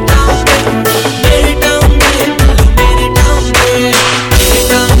ਮੇਰੇ ਟਾਊਨ ਦੇ ਮੇਰੇ ਟਾਊਨ ਦੇ ਮੇਰੇ ਟਾਊਨ ਦੇ ਮੇਰੇ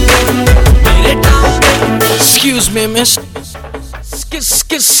ਟਾਊਨ ਦੇ ਮੇਰੇ ਟਾਊਨ ਦੇ Excuse me, miss.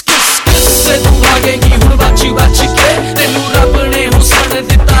 से तू भागेगी हुण बाची के तेनू रब ने हुसन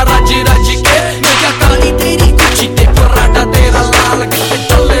दिता रज के मैं क्या काली तेरी कुची ते पराठा तेरा लाल किते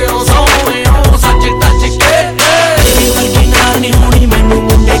चले ओ सोने ओ सज तज के तेरी वर्गी नार नहीं होनी मैनू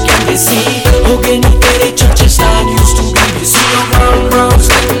मुंडे कहंदे सी हो गए नी तेरे चर्चे star used to be the see brown brown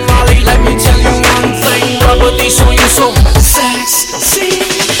skin Molly let me tell you one thing rubber these on you so sexy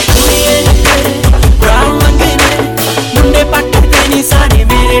brown वंगे ने मुंडे पट्टदे नी सारे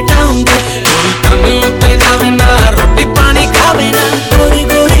मेरे टाउन दे कोई काम उत्ते जावे ना रोटी पानी खावे ना गोरी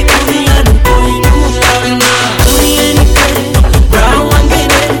गोरी कुड़ियां नू कोई नू लावे ना कुड़ियां नी तेरे brown वंगे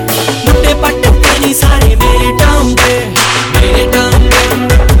ने मुंडे पट्टदे नी सारे मेरे टाउन दे मेरे टाउन दे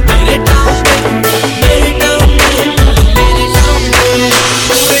मेरे टाउन दे मेरे टाउन दे मेरे टाउन दे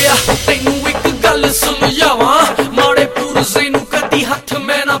ओया तैनू एक गल समझावां माड़े पुरजे नू कदी हथ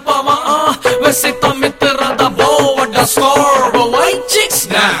मैं ना पावां वैसे तां मित्तरां दा बहुत वड्डा score but white chicks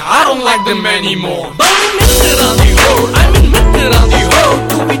nah I don't like them anymore but मित्तरां दी होड़ I mean मित्तरां दी होड़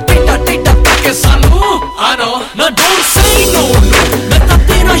तू भी टेढ़ा टेढ़ा ताके सानू I know now don't say no no मैं तां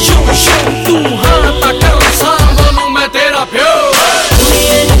तेरा शो तू हाँ तां कर सांभलू मैं तेरा प्यो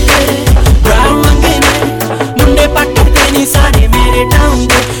कुड़ियां नी तेरे brown वंगे ने मुंडे पट्टदे नी सारे मेरे टाउन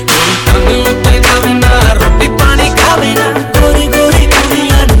दे कोई काम उत्ते जावे ना रोटी पानी खावे ना गोरी गोरी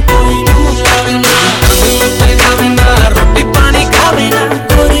कुड़ियां नू कोई नू लावे ना काम उत्ते जावे ना रोटी पानी खावे ना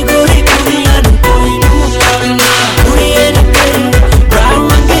गोरी गोरी कुड़ियां नू कोई नू लावे ना कुड़ियां नी तेरे brown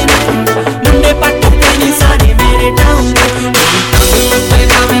वंगे ने मुंडे पट्टदे नी सारे मेरे टाउन दे कोई काम उत्ते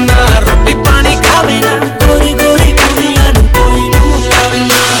जावे ना रोटी पानी खावे ना गोरी गोरी कुड़ियां नू कोई नू लावे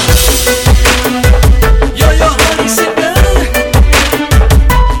ना yo yo honey singer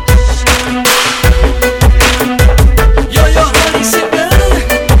yo yo honey singer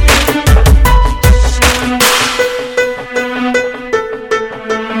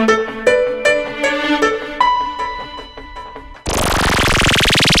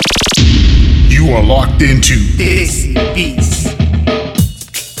You are locked into This Beats.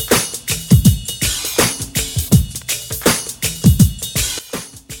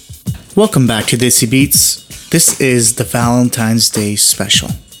 Welcome back to Dissy Beats. This is the Valentine's Day special.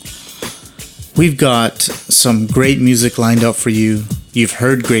 We've got some great music lined up for you. You've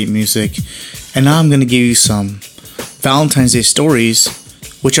heard great music. And now I'm going to give you some Valentine's Day stories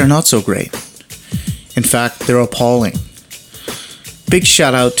which are not so great. In fact, they're appalling. Big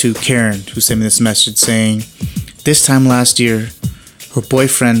shout out to Karen who sent me this message saying this time last year her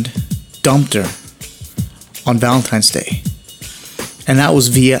boyfriend dumped her on Valentine's Day. And that was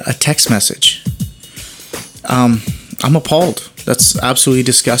via a text message. I'm appalled. That's absolutely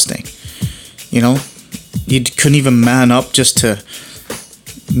disgusting. You know, you couldn't even man up just to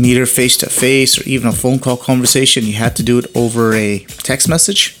meet her face to face or even a phone call conversation. You had to do it over a text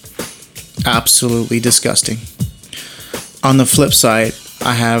message. Absolutely disgusting. On the flip side,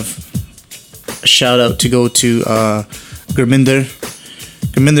 I have a shout out to go to Gurminder.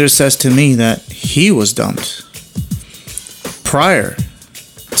 Gurminder says to me that he was dumped prior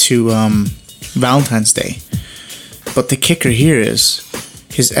to Valentine's Day. But the kicker here is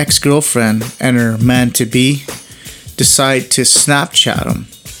his ex-girlfriend and her man-to-be decide to Snapchat him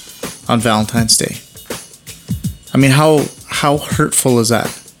on Valentine's Day. I mean, how hurtful is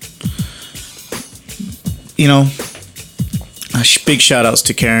that? You know, big shout-outs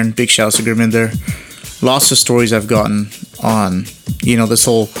to Karen, big shout-outs to Gurminder. Lots of stories I've gotten on, you know, this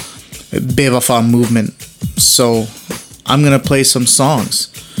whole Bewafa movement. So I'm going to play some songs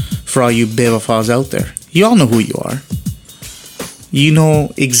for all you Bewafas out there. You all know who you are. You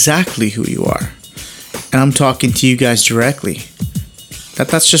know exactly who you are. And I'm talking to you guys directly.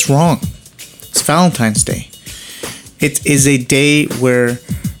 That's just wrong. It's Valentine's Day. It is a day where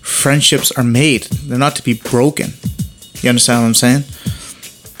friendships are made. They're not to be broken. You understand what I'm saying?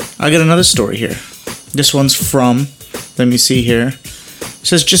 I got another story here. This one's from, let me see here.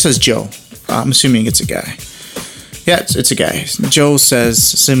 It just says Joe. I'm assuming it's a guy. Yeah, it's a guy. Joe says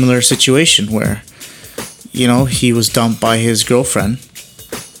similar situation where, he was dumped by his girlfriend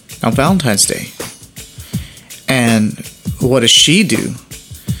on Valentine's Day. And what does she do?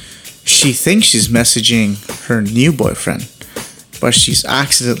 She thinks she's messaging her new boyfriend, but she's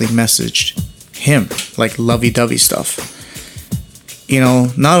accidentally messaged him, like lovey-dovey stuff.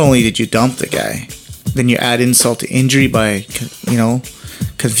 Not only did you dump the guy, then you add insult to injury by,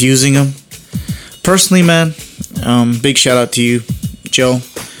 confusing him. Personally, man, big shout out to you, Joe.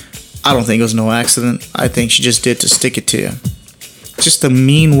 I don't think it was no accident. I think she just did to stick it to you. It's just a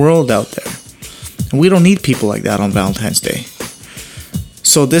mean world out there. And we don't need people like that on Valentine's Day.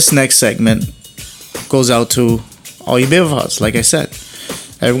 So this next segment goes out to all you Bivavas, like I said.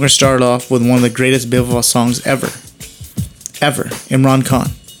 And we're going to start off with one of the greatest Bivava songs ever. Imran Khan.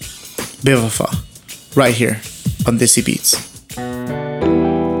 Bivava. Right here on Desi Beats.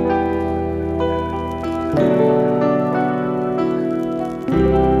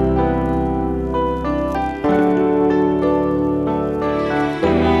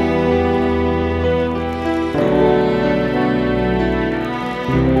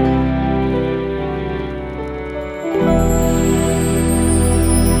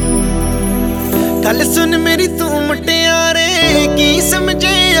 गल सुन मेरी तू मुटियारे की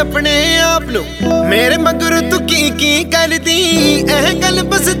समझे अपने आप नु मेरे मगर तू की कर दी गल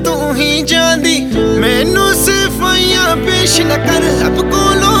बस तू ही जानदी मैनू सिफाइयां पेश न कर अब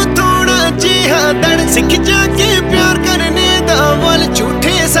कोलों थोड़ा जिहा दड़ सिख जाके प्यार करने दा वल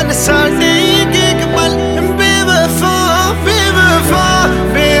झूठे सन साडे एक पल बेवफा बेवफा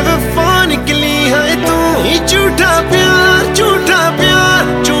बेवफा निकली है तू ही झूठा प्यार झूठा प्यार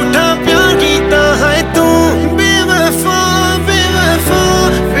झूठा प्यार कीता है तू बेवफा बेवफा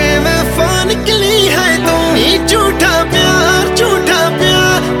बेवफा निकली है तू ही झूठा प्यार झूठा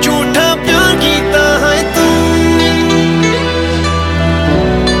प्यार झूठा प्यार कीता है तू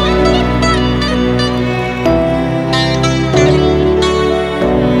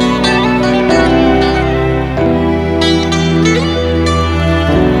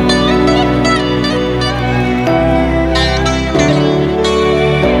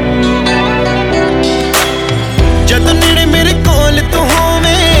ਜਦੋਂ ਨੇੜੇ ਮੇਰੇ ਕੋਲ ਤੂੰ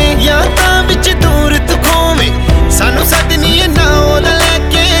ਹੋਵੇਂ ਜਾਂ ਤਾਂ ਵਿੱਚ ਦੂਰ ਤੂੰ ਖੋਵੇਂ ਸਾਨੂੰ ਸੱਦਨੀ ਨਾ ਉਹਦਾ ਲੈ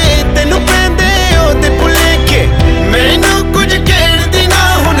ਕੇ ਤੈਨੂੰ ਪੈਂਦੇ ਉਹਦੇ ਭੁਲੇਖੇ ਮੈਨੂੰ ਕੁਝ ਕਹਿਣ ਦੀ ਨਾ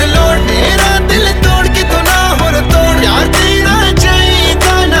ਹੁਣ ਲੋੜ ਮੇਰਾ ਦਿਲ ਤੋੜ ਕੇ ਤੂੰ ਨਾ ਹੋਰ ਤੋੜ ਯਾਰ ਦੇਣਾ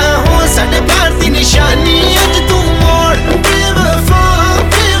ਚਾਹੀਦਾ ਨਾ ਹੋ ਸਾਡੇ ਪਿਆਰ ਦੀ ਨਿਸ਼ਾਨੀ ਅੱਜ ਤੂੰ ਮੋੜ ਬੇਵਫਾ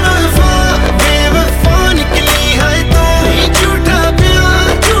ਬੇਵਫਾ ਬੇਵਫਾ ਨਿਕਲੀ ਹੈ ਤੂੰ ਹੀ ਝੂਠਾ ਪਿਆਰ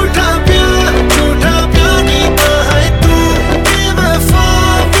ਝੂਠਾ ਪਿਆਰ ਝੂਠਾ ਪਿਆਰ ਕੀਤਾ है तू बेवफा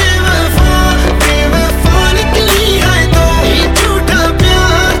बेवफा बेवफा निकली है तू ही झूठा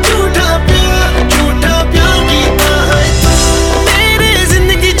प्यार झूठा प्यार कीता है तू मेरे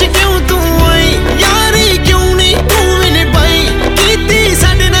जिंदगी च क्यों तू आई यारी क्यों नहीं तू भी निभाई कीती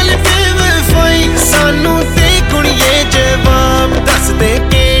साडे नाल बेवफाई सानू ते कुड़िए जवाब दस दे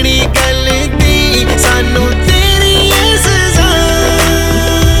केड़ी गल दी सानू तेरी ऐ सज़ा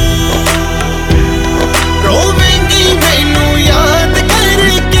रोवेंगी मैनू याद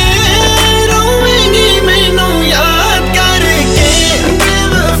करके रोवेंगी मैनू याद करके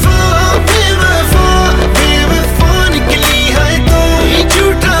बेवफा बेवफा बेवफा निकली है तू ही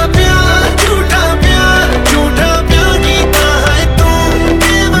झूठा प्यार कीता है तू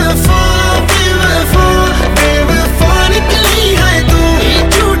बेवफा बेवफा बेवफा निकली है तू ही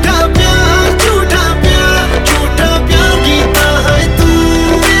झूठा प्यार कीता है तू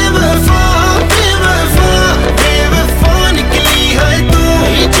बेवफा बेवफा बेवफा निकली है तू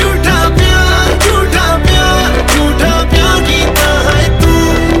ही झूठा प्यार कीता है तू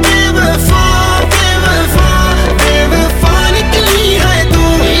बेवफा बेवफा बेवफा निकली है तू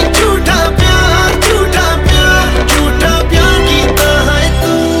ही झूठा प्यार कीता है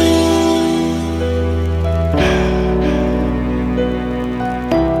तू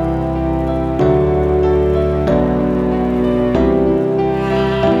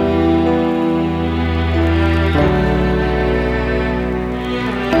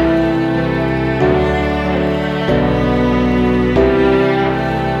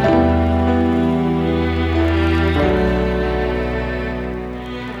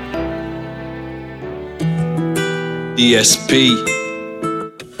ESP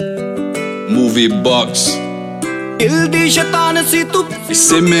Movie Box दिल दी शैतान सी तू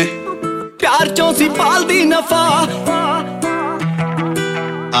इसे में प्यार चों सी पाल दी नफा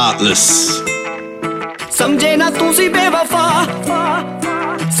Atlas समझे ना तू सी बेवफा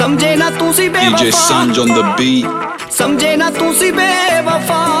समझे ना तू सी DJ बेवफा Sanj on the beat समझे ना तू सी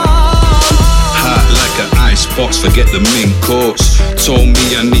बेवफा Hot like an icebox, forget the main course told me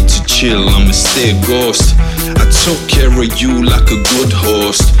I need to chill, I'ma stay a ghost. I took care of you like a good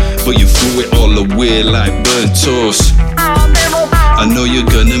host, but you threw it all away like burnt toast. I know you're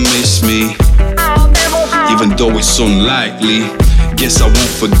gonna miss me, even though it's unlikely. Guess I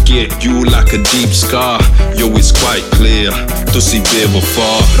won't forget you like a deep scar. Yo, it's quite clear, तुसी बेवफा.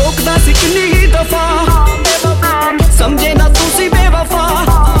 रोकदा सी किन्नी ही दफा, समझे ना तुसी बेवफा.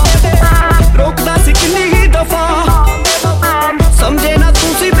 रोकदा सी किन्नी ही दफा, समझे ना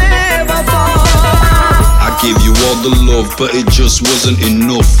तुसी बेवफा. I gave you all the love, but it just wasn't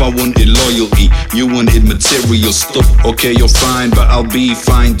enough. I wanted loyalty, you wanted material stuff. Okay, you're fine, but I'll be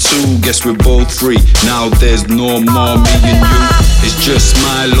fine too. Guess we're both free, now there's no more me and you. It's just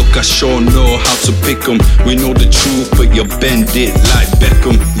my look, I sure know how to pick 'em. We know the truth, but you bend it like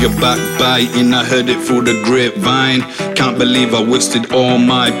Beckham. You're backbiting, I heard it through the grapevine. Can't believe I wasted all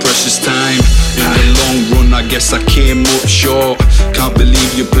my precious time. In the long run, I guess I came up short. Can't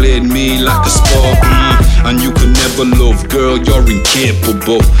believe you played me like a sport. And you could never love, girl, you're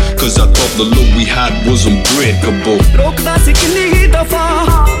incapable. Cause I thought the love we had was unbreakable. रोकदा सी किन्नी ही दफा,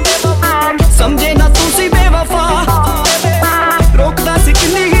 समझे ना तुसी बेवफा. रोकदा सी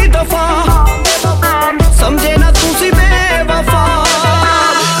किन्नी ही दफा, समझे ना तुसी बेवफा.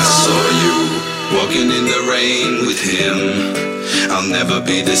 I saw you walking in the rain with him. I'll never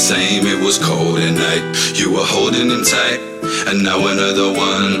be the same, it was cold at night. You were holding him tight, and now another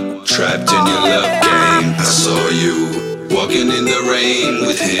one trapped in your love game. I saw you walking in the rain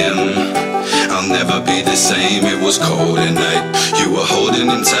with him. I'll never be the same, it was cold at night. You were holding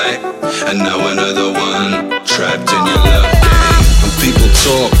him tight, and now another one trapped in your love game. When people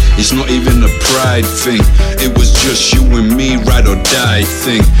talk, it's not even a pride thing. It was just you and me, ride or die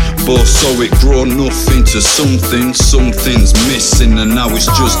thing. Both saw it grow nothing to something. Something's missing and now it's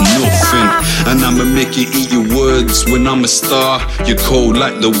just nothing. And I'ma make you eat your words when I'm a star. You're cold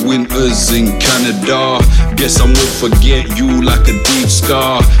like the winters in Canada. Guess I won't forget you like a deep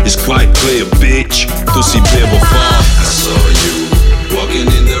scar. It's quite clear, bitch, tusi bewafa. I saw you walking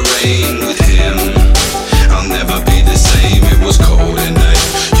in the rain with him. I'll never be the same, it was cold at night.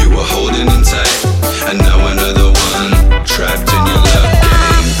 You were holding him tight, and now another one trapped in your love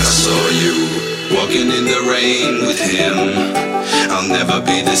game. I saw you walking in the rain with him. I'll never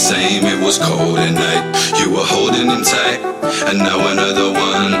be the same, it was cold at night. You were holding him tight, and now another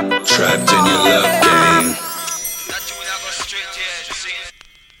one trapped in your love game. That you will go straight, yeah, you see.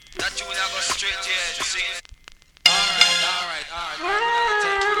 That you will go straight, yeah, you see. Alright.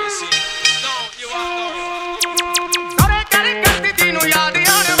 Take you, you see. No, you are going.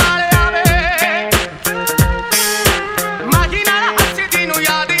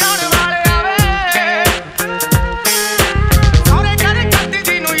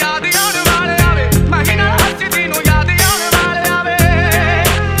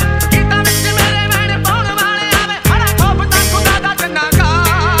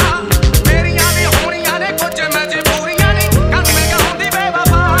 ਕੁਝ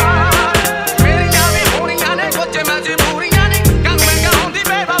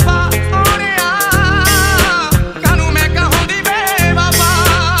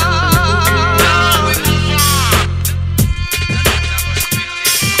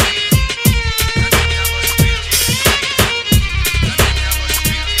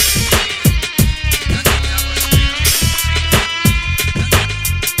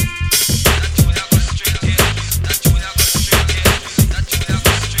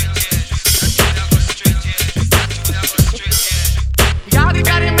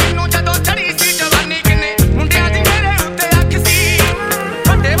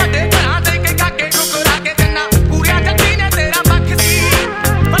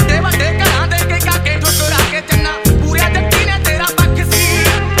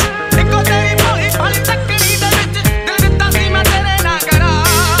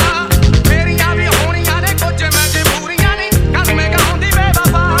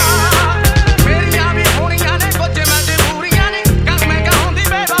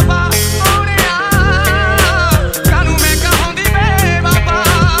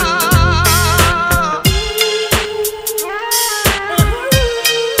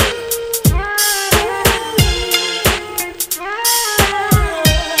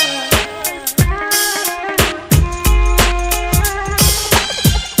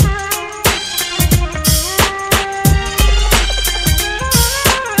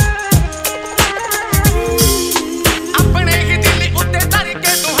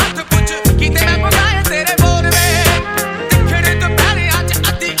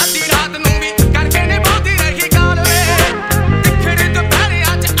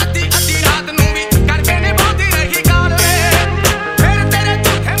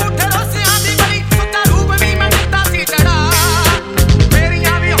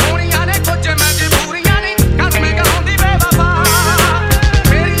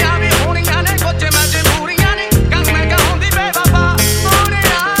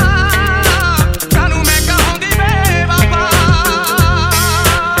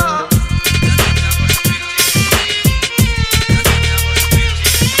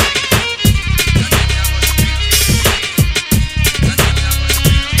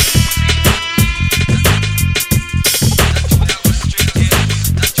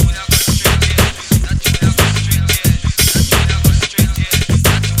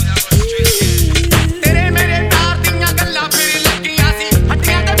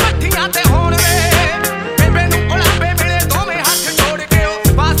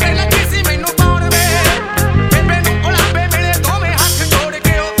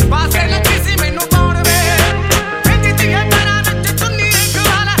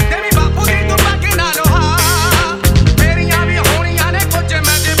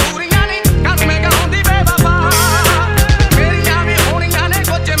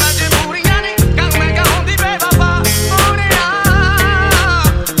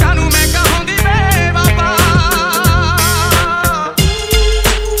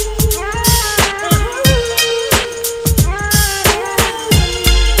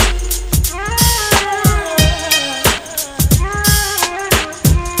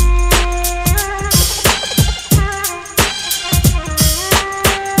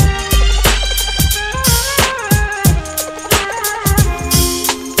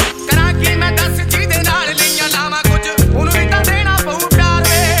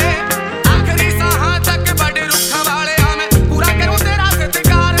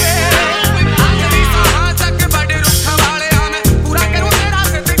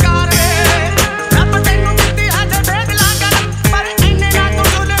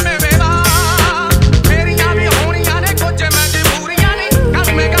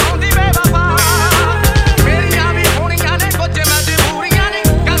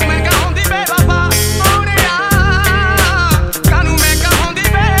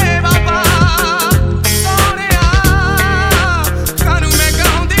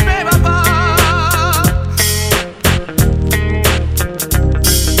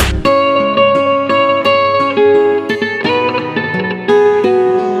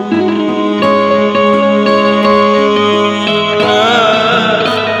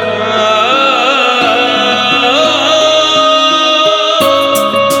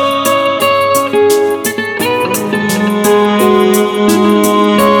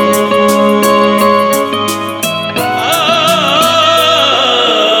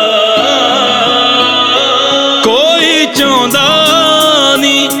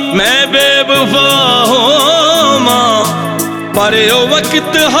ਉਹ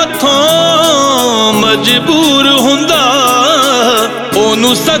ਵਕਤ ਹੱਥੋਂ ਮਜਬੂਰ ਹੁੰਦਾ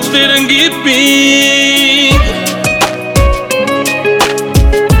ਉਹਨੂੰ ਸਤਰੰਗੀ ਪੀਂਘ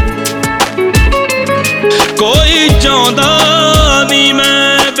ਕੋਈ ਚਾਹੁੰਦਾ ਨੀ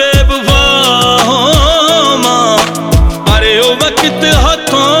ਮੈਂ ਬੇਵਫਾ ਹੋਵਾਂ ਪਰ ਉਹ ਵਕਤ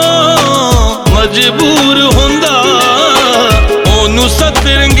ਹੱਥੋਂ ਮਜਬੂਰ ਹੁੰਦਾ ਉਹਨੂੰ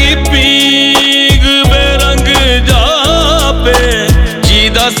ਸਤਰੰਗੀ ਪੀਂਘ ਬੇਰੰਗ ਜਾਪੇ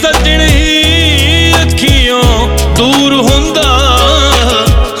ਜਿਹਦਾ ਸੱਜਣ ਹੀ ਅੱਖੀਓਂ ਦੂਰ ਹੁੰਦਾ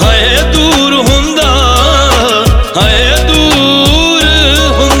ਹਾਏ ਦੂਰ ਹੁੰਦਾ ਹਾਏ ਦੂਰ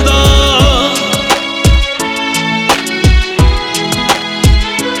ਹੁੰਦਾ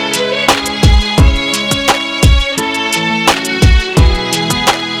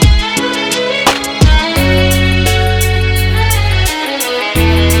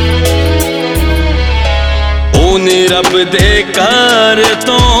ਉਹਨੇ ਰੱਬ ਦੇ ਘਰ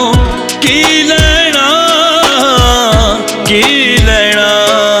ਤੋਂ ਕੀ ਲੈਣਾ ਕੀ ਲੈਣਾ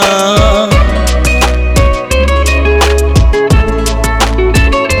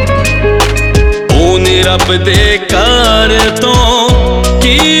ਉਹਨੇ ਰੱਬ ਦੇ ਘਰ ਤੋਂ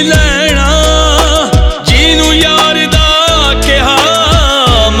ਕੀ ਲੈਣਾ ਜਿਹਨੂੰ ਯਾਰ ਦਾ ਕਿਹਾ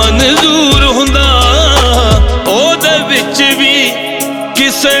ਮਨਜ਼ੂਰ ਹੁੰਦਾ ਉਹਦੇ ਵਿੱਚ ਵੀ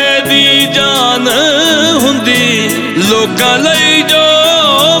ਕਿਸੇ ਦੀ ਜਾਨ ਹੁੰਦੀ ਲੋਕਾਂ ਲਈ ਜੋ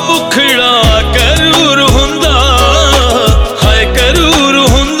ਮੁਖੜਾ ਕਰੂਰ ਹੁੰਦਾ ਹਾਏ ਕਰੂਰ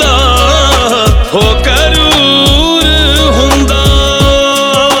ਹੁੰਦਾ ਹੋ ਕਰੂਰ ਹੁੰਦਾ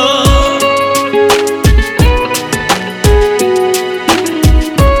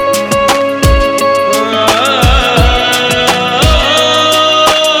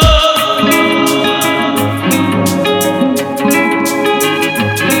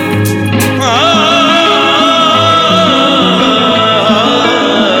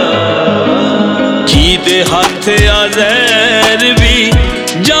ਜਿਹਦੇ ਹੱਥ ਆ ਜ਼ਹਿਰ ਵੀ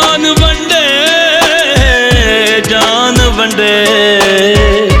ਜਾਨ ਵੰਡੇ ਜਾਨ ਵੰਡੇ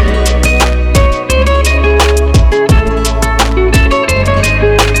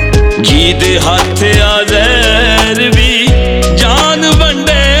ਜਿਹਦੇ ਹੱਥ ਆ ਜ਼ਹਿਰ ਵੀ ਜਾਨ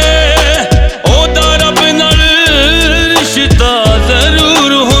ਵੰਡੇ ਉਹਦਾ ਰੱਬ ਨਾਲ ਰਿਸ਼ਤਾ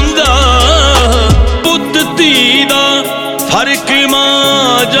ਜ਼ਰੂਰ ਹੁੰਦਾ ਪੁੱਤ ਧੀ ਦਾ ਫਰਕ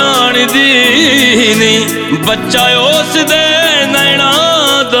ਮਾਂ ਜਾਣਦੀ ਨੀ ਬੱਚਾ ਉਸ ਦੇ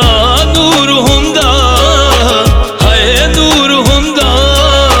ਨੈਣਾਂ ਦਾ ਨੂਰ ਹੁੰਦਾ ਹਾਏ ਨੂਰ ਹੁੰਦਾ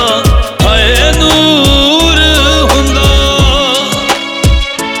ਹਾਏ ਨੂਰ ਹੁੰਦਾ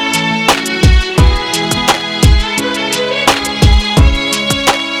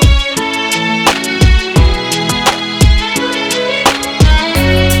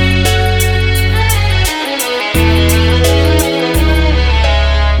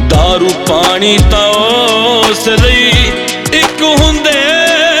ਦਾਰੂ ਪਾਣੀ ਤਾਂ ਉਸ ਲਈ ਇੱਕ ਹੁੰਦੇ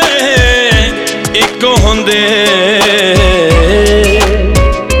ਇੱਕ ਹੁੰਦੇ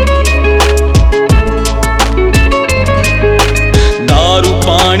ਦਾਰੂ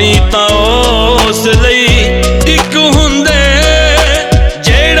ਪਾਣੀ ਤਾਂ ਉਸ ਲਈ ਇੱਕ ਹੁੰਦੇ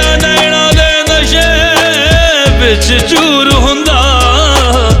ਜਿਹੜਾ ਨੈਣਾ ਦੇ ਨਸ਼ੇ ਵਿੱਚ ਚੂਰ ਹੁੰਦਾ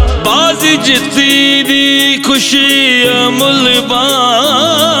ਬਾਜ਼ੀ ਜਿੱਤੀ ਦੀ ਖੁਸ਼ੀ ਅਮੁੱਲ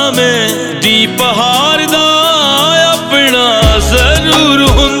ਬਾਵੇਂ ਦੀ ਪਹਾੜ ਦਾ ਆਪਣਾ ਜ਼ਰੂਰ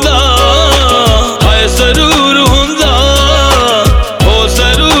ਹੁੰਦਾ ਹਾਏ ਜ਼ਰੂਰ ਹੁੰਦਾ ਹੋ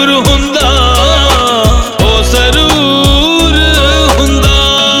ਜ਼ਰੂਰ ਹੁੰਦਾ ਹੋ ਜ਼ਰੂਰ ਹੁੰਦਾ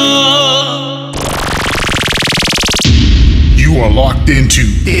You are locked into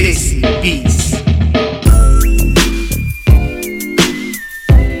This Beats.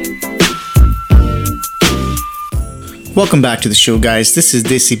 Welcome back to the show, guys. This is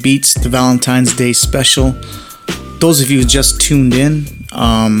Desi Beats, the Valentine's Day special. Those of you who just tuned in,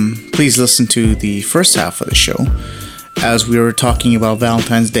 please listen to the first half of the show as we were talking about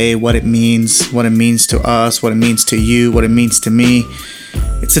Valentine's Day, what it means to us, what it means to you, what it means to me.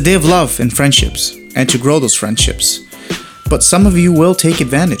 It's a day of love and friendships, and to grow those friendships. But some of you will take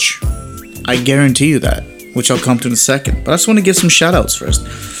advantage. I guarantee you that, which I'll come to in a second. But I just want to give some shout outs first.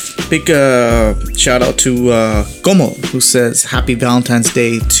 Big shout out to Como, who says Happy Valentine's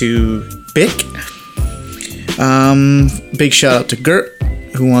Day to Bick. Big shout out to Gert,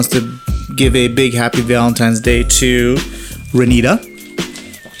 who wants to give a big Happy Valentine's Day to Renita.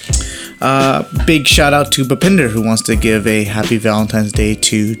 Big shout out to Bapinder, who wants to give a Happy Valentine's Day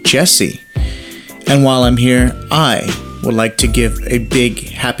to Jesse. And while I'm here, I would like to give a big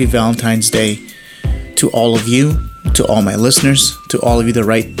Happy Valentine's Day to all of you, to all my listeners, to all of you that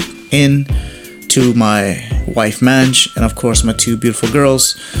write in to my wife Manj, and of course my two beautiful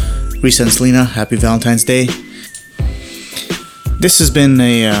girls, Risa and Selena. Happy Valentine's Day. This has been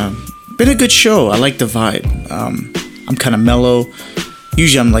a good show. I like the vibe. I'm kind of mellow.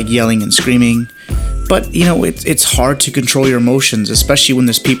 Usually I'm like yelling and screaming, but you know it's hard to control your emotions, especially when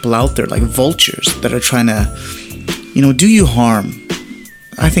there's people out there like vultures that are trying to, you know, do you harm.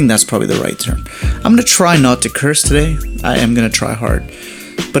 I think that's probably the right term. I'm gonna try not to curse today. I am gonna try hard,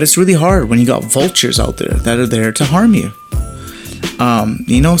 but it's really hard when you got vultures out there that are there to harm you.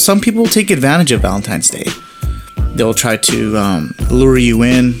 You know, some people take advantage of Valentine's Day. They'll try to lure you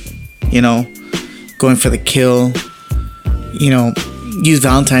in, you know, going for the kill. You know, use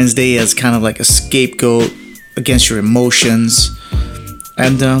Valentine's Day as kind of like a scapegoat against your emotions.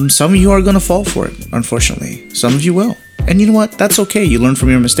 And some of you are going to fall for it, unfortunately. Some of you will. And you know what? That's okay. You learn from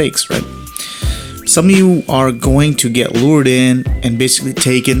your mistakes, right? Some of you are going to get lured in and basically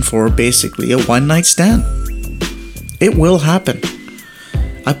taken for basically a one-night stand. It will happen.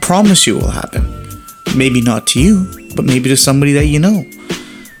 I promise you it will happen. Maybe not to you, but maybe to somebody that you know.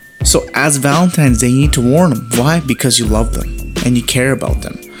 So as Valentine's Day, you need to warn them. Why? Because you love them and you care about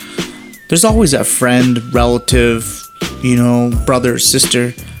them. There's always that friend, relative, you know, brother or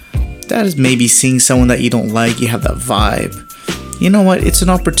sister that is maybe seeing someone that you don't like. You have that vibe. You know what? It's an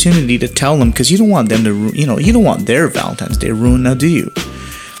opportunity to tell them, because you don't want them to, you know, you don't want their Valentine's Day ruined, now do you?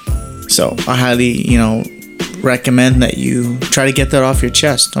 So I highly, you know, recommend that you try to get that off your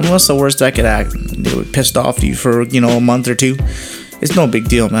chest. And what's the worst that could happen? They would pissed off you for, you know, a month or two. It's no big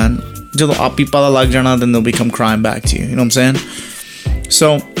deal, man. ਜਦੋਂ ਆਪੀ ਪਤਾ ਲੱਗ ਜਾਣਾ, then they'll become crying back to you. You know what I'm saying?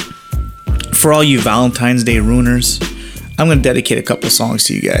 So, for all you Valentine's Day ruiners, I'm going to dedicate a couple songs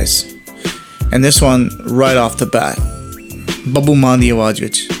to you guys. And this one, right off the bat, Babu Mandi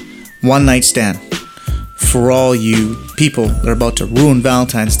Awadjwich, One Night Stand. For all you people that are about to ruin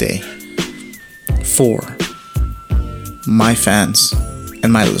Valentine's Day. For my fans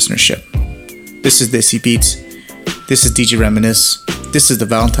and my listenership. This is Desi Beats. This is DJ Reminisce. This is the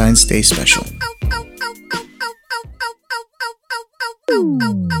Valentine's Day special.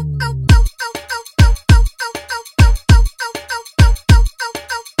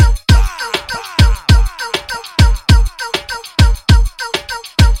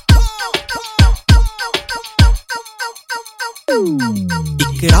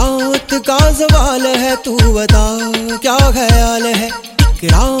 एक रात का सवाल है, तू बता क्या ख्याल है। एक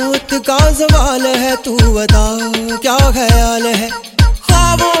रात का सवाल है, तू बता क्या ख्याल है।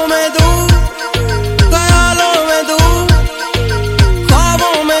 ख्वाबों में तू, ख्यालों में तू,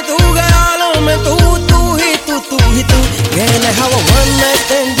 ख्वाबों में तू, ख्यालों में तू, तू ही तू, तू ही तू। Can I have a one night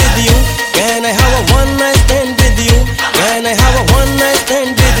stand with you? Can I have a one night stand with you? Can I have a one night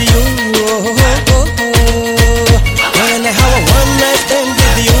stand with you? Oh, oh, oh, oh. Can I have a one night stand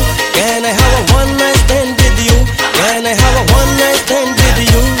with you? Can I have a one night stand with you? Can I have a one night stand with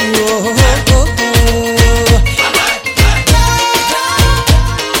you? Oh, oh, oh, oh.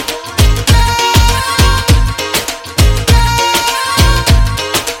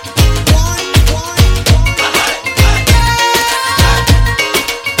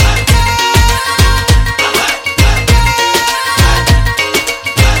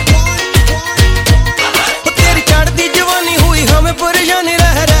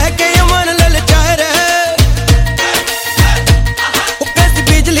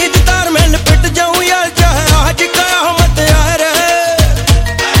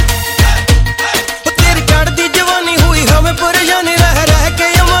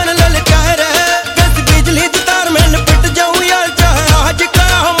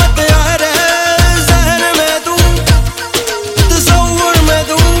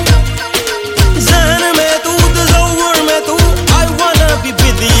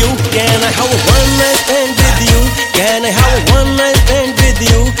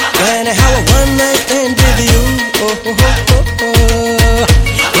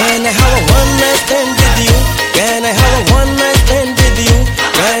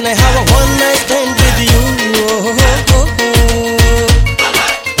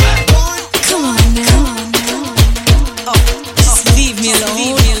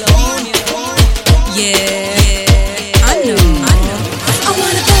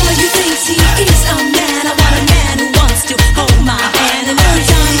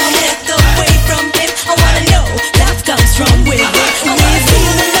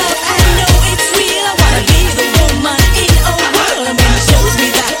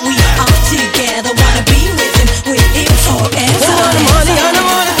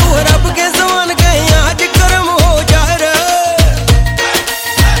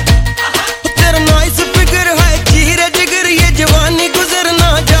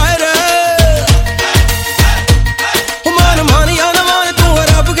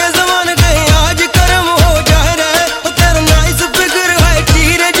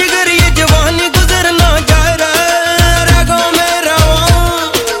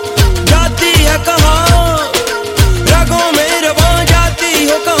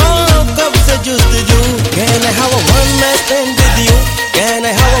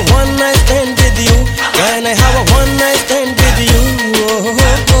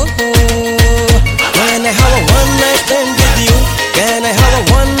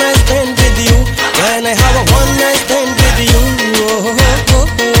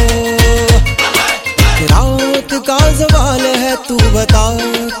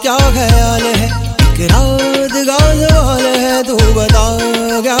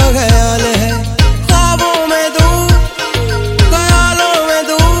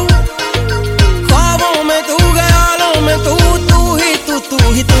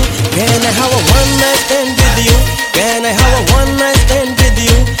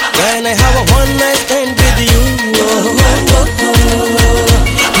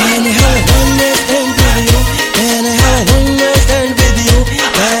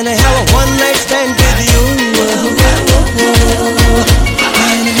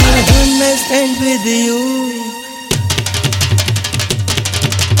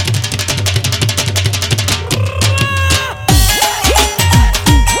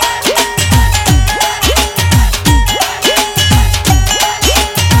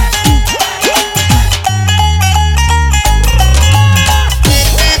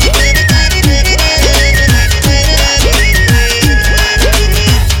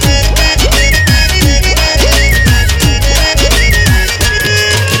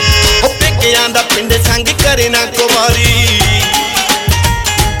 पिंड संग करे ना कुवारी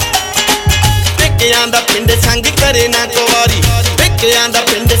पेकियां दा पिंड संग करे ना कुवारी पेकियां दा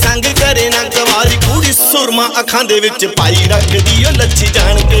पिंड संग करे ना कुवारी कुड़ी सुरमा अखां दे विच पाई रखदी ओ लच्छी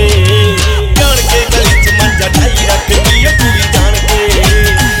जान के गली च मंजा ढाई रखदी ओ कुड़ी जान के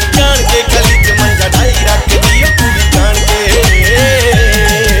गली च मंजा ढाई रखदी ओ कुड़ी जान के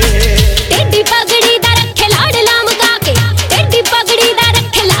टेढ़ी पगड़ी दा रखे लाडला मुका के टेढ़ी पगड़ी दा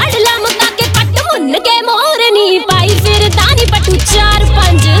रखे लाडला मुका के पट मुन्न के मोरनी पाई फिर दानी पटू चार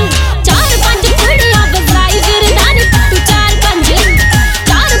पंज कुड़ियां बजाई फिर दानी पटू चार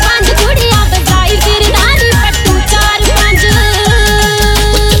पंज कुड़ियां बजाई फिर दानी पटू चार पंज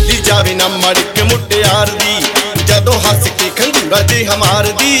ली जावे ना मड़क मुटियार दी जदों हंस के खंगूरा जे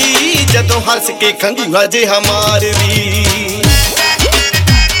हमार दी जदों हंस के खंगूरा जे हमार दी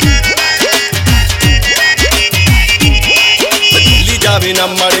जावे ना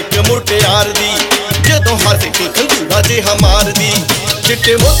मड़क मुटियार दी जदों हंस के खंगूरा जे हमार दी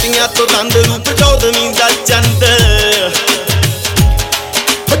चिट्टे मोतियां तो दंद रूप चौदवीं दा चंद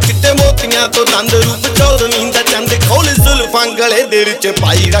चिट्टे मोतियां तो दंद रूप चौदवीं दा चंद खोल जुल्फां गले दे विच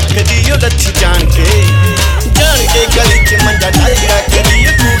पाई रखदी ओ लच्छी जान के गली च मंजा ढाई रखदी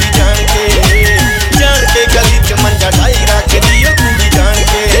ओ कुड़ी जान के गली च मंजा ढाई रखदी ओ कुड़ी जान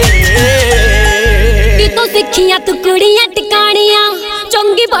के कितों सिखियां तू कुड़ियां टिकाणियां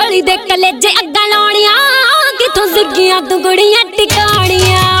चंगी भली दे कलेजे अग्गा लाउणियां कितों सिखियां तू कुड़ियां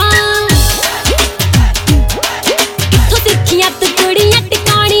टिकाणियां कितों सिखियां तू कुड़ियां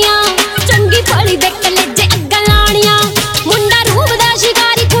टिकाणियां चंगी भली दे कलेजे अग्गा लाउणियां मुंडा रूप दा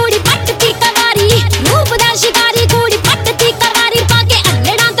शिकारी कुड़ी पटती कवारी रूप दा शिकारी कुड़ी पटती कवारी पाके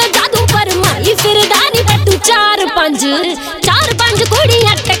अल्लड़ा तो जादू फरमाई फिर दानी पट्टू चार पंज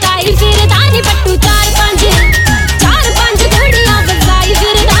कुड़ियां टकाई फिर दानी पट्टू चार पंज कुड़ियां बजाई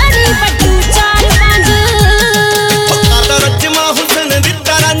फिर दानी पट्टू चार पंज कादा रजमा हुसन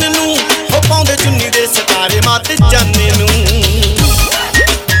दिता रन नू हो पाउंदे चुन्नी दे सितारे माते जाने नू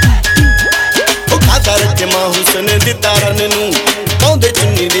ओ कादा रजमा हुसन दिता रन नू पाउंदे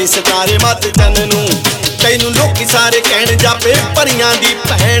चुन्नी दे सितारे माते जाने नू तैनू लोकी सारे कहण जापे परियां दी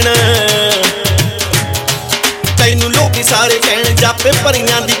भैण तैनू लोकी सारे कहण जापे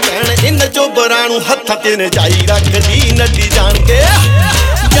परियां दी भैण इन चोबरां नू हत्थां ते नचाई रखदी नड्डी जान के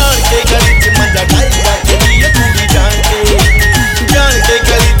गली च मंजा ढाई रखदी ओ कुड़ी जान के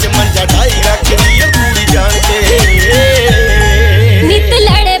गली च मंजा ढाई रखदी ओ कुड़ी जान के नित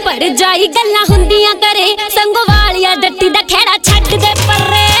लड़े पर जाई गल्लां हुंदियां करे संगो वालिया डट्टी दा खेड़ा छड्ड दे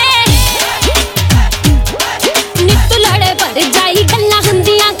परे नित लड़े पर जाई गल्लां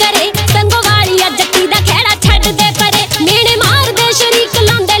हुंदियां करे संगो वालिया जट्टी दा खेड़ा छड्ड दे परे मेणे मार दे शरीक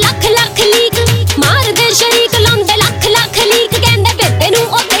लांदे लख लख लीक मार दे शरीक लांदे लख लख लीक कहंदे बेबे नू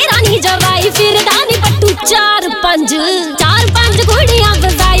ओ तेरा नहीं जवाई फिर दानी पट्टू चार पंज कुड़ियां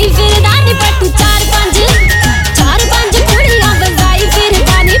बजाई फिर दानी पट्टू चार पंज कुड़ियां बजाई फिर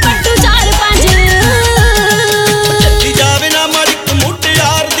दानी पट्टू चार पंज जल्दी जावे ना मड़क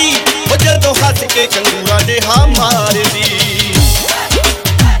मुटियार दी ओ जदों हंस के खंगूरा जे हमार दी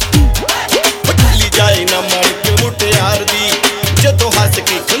जल्दी जाए ना मड़क मुटियार दी जदों हंस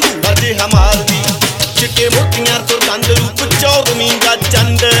के खंगूरा जे हमार दी चिट्टे मोतियां तो दंद रूप चौदवीं दा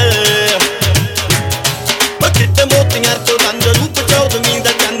चंद चिट्टे मोतियां तो दंद रूप चौदवीं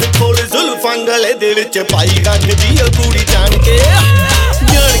दा चंद खोल जुल्फां गले दे विच पाई रखदी ओ कुड़ी जान के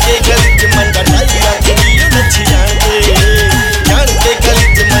गली च मंजा ढाई रखदी ओ लच्छी जान के गली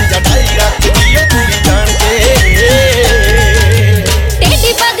च मंजा ढाई रखदी ओ कुड़ी जान के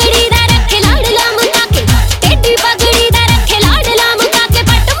टेढ़ी पगड़ी दा रखे लाडला मुका के टेढ़ी पगड़ी दा रखे लाडला मुका के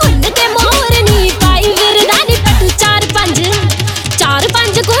पट मुन्न के मोरनी पाई फिर दानी पट्टू चार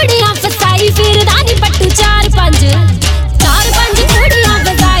पंज कुड़ियां फसाई फिर दानी पट्टू चार पंज कुड़ियां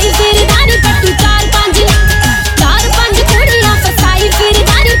बजाई फिर दानी पट्टू चार पंज कुड़ियां फसाई फिर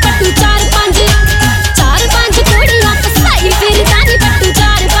दानी पट्टू चार पंज कुड़ियां फसाई फिर दानी पट्टू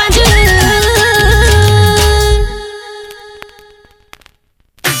चार पंज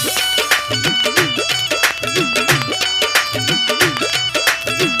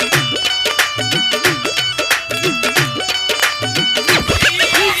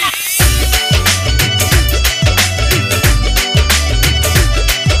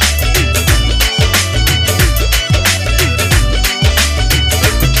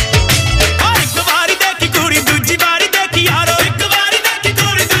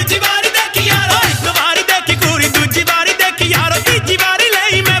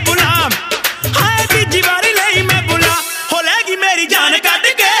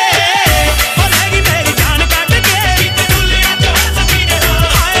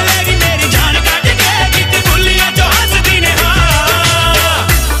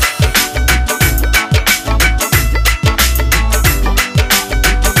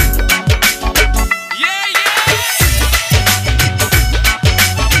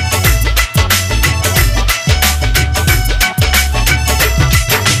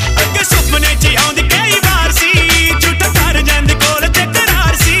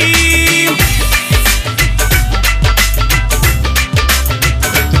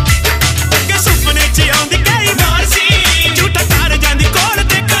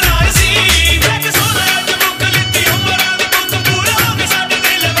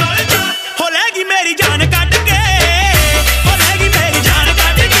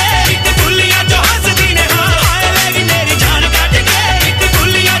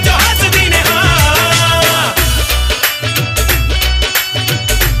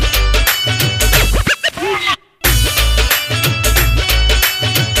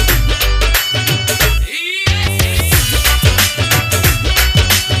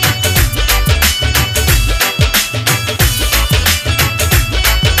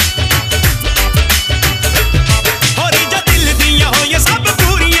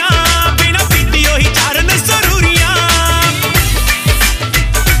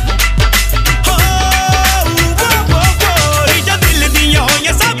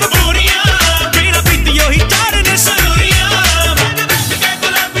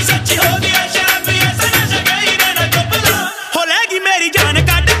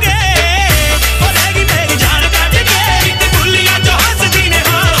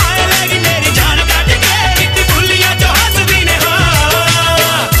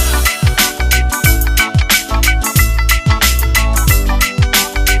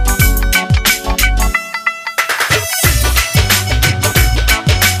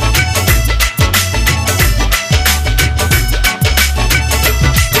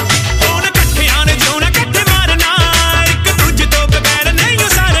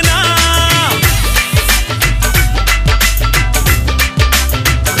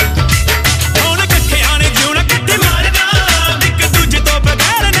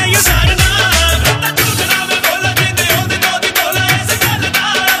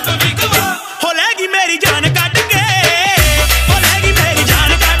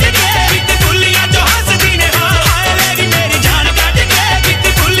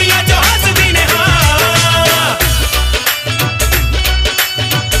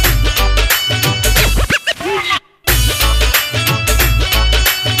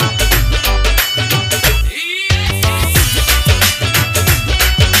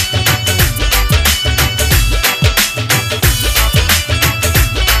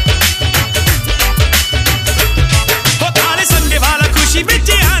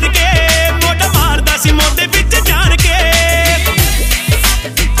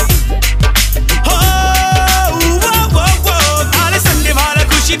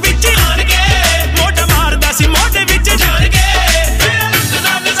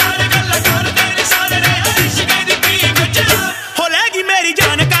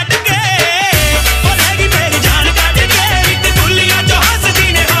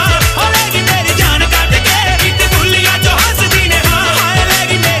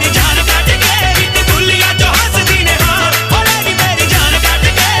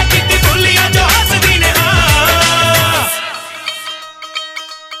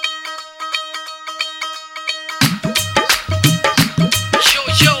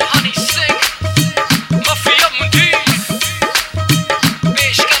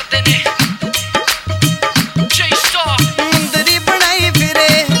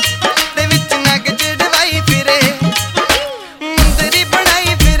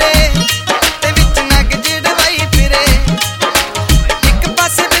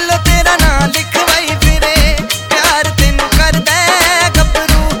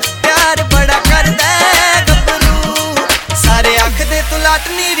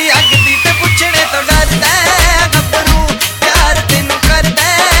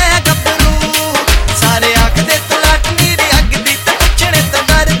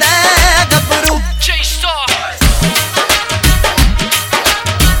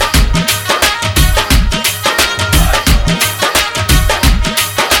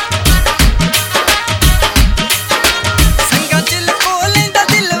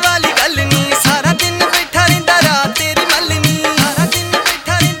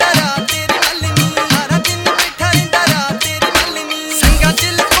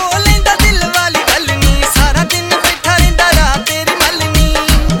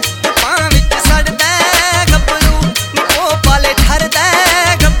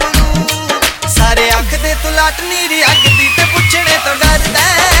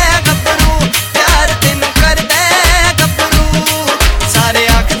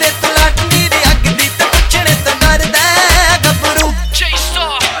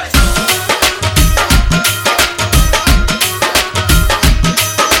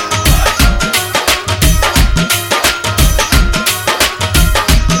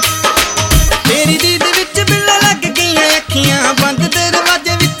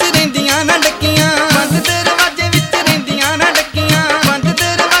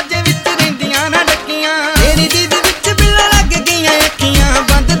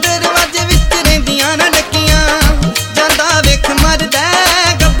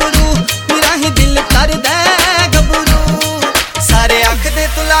आखदे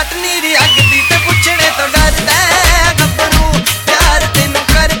तू लाट नीरी अग दी ते पुछणे तो डरदा गब्बरू प्यार तेनू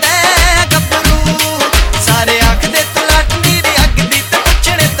करदा गब्बरू सारे आखदे तू लाट नीरी अग दी ते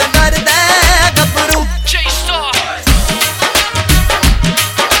पुछणे तो डरदा गब्बरू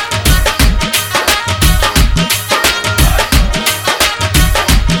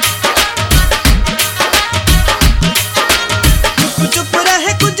चुप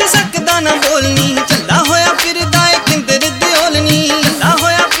रहे कुछ सकदा ना बोलनी चला होया फिरदा ए किंदर दी ओलनी चला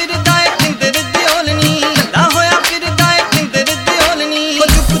होया फिरदा ए किंदर दी ओलनी चला होया फिरदा ए किंदर दी ओलनी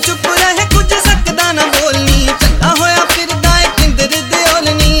चुप रहे कुछ सकदा ना बोलनी चला होया फिरदा ए किंदर दी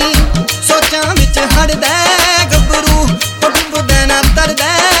ओलनी सोचां विच हड़दा गब्बरू डुबदा ना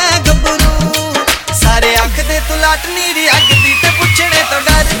तरदा गब्बरू सारे आखदे तू लाट नीरी अग दी ते पुछणे तो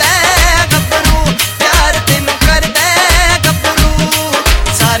डरदा गब्बरू प्यार तेनू करदा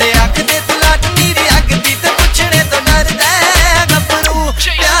सारे आखदे तू लाट नीरी अग दी ते पुछणे तो डरदा गब्बरू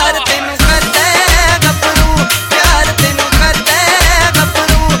प्यार तेनू करदा गब्बरू प्यार तेनू करदा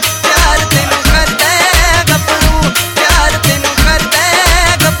गब्बरू प्यार तेनू करदा गब्बरू प्यार तेनू करदा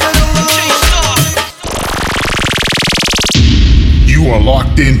गब्बरू You are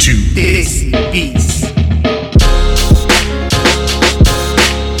locked into This Beats.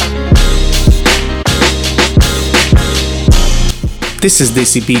 This is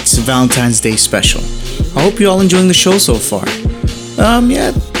Desi Beats Valentine's Day special. I hope you're all enjoying the show so far.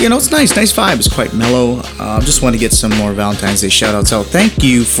 Yeah, you know, it's nice vibe. It's quite mellow. Just want to get some more Valentine's Day shout-outs out. Thank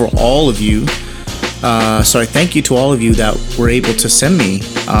you for all of you. Thank you to all of you that were able to send me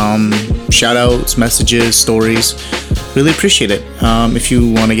shout-outs, messages, stories. Really appreciate it. If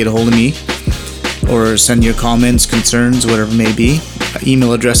you want to get a hold of me or send your comments, concerns, whatever it may be,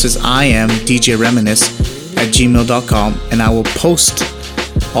 email address is iamdjreminisce@gmail.com, and I will post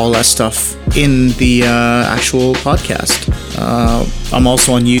all that stuff in the actual podcast. I'm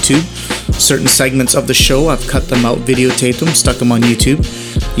also on YouTube. Certain segments of the show, I've cut them out, videotaped them, stuck them on YouTube.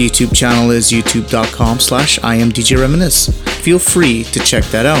 YouTube channel is youtube.com/iamdjreminisce. Feel free to check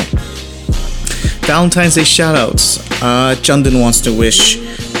that out. Valentine's Day shoutouts. Chandan wants to wish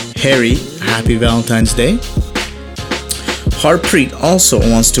Harry a happy Valentine's Day. Harpreet also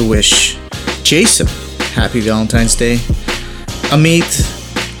wants to wish Jason happy Valentine's Day. Amit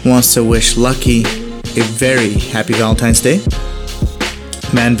wants to wish Lucky a very happy Valentine's Day.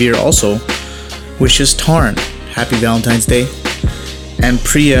 Manveer also wishes Tarn happy Valentine's Day. And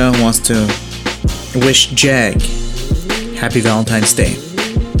Priya wants to wish Jag happy Valentine's Day.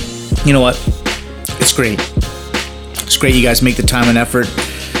 You know what? It's great. It's great you guys make the time and effort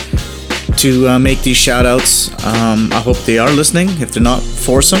to make these shout outs. I hope they are listening. If they're not,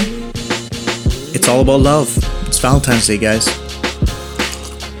 force them. It's all about love. It's Valentine's Day, guys.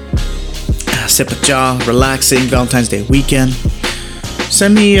 Sip a cha, relaxing Valentine's Day weekend.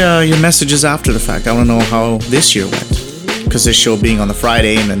 Send me your messages after the fact. I want to know how this year went. Because this show being on the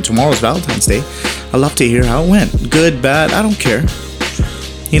Friday and then tomorrow's Valentine's Day, I'd love to hear how it went. Good, bad, I don't care.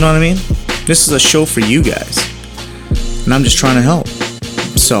 You know what I mean? This is a show for you guys. And I'm just trying to help.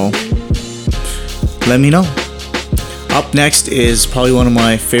 So, let me know. Up next is probably one of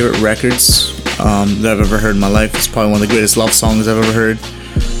my favorite records that I've ever heard in my life. It's probably one of the greatest love songs I've ever heard.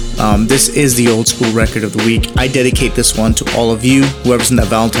 This is the old school record of the week. I dedicate this one to all of you, whoever's in that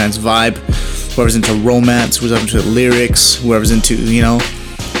Valentine's vibe, whoever's into romance, whoever's into lyrics, whoever's into, you know,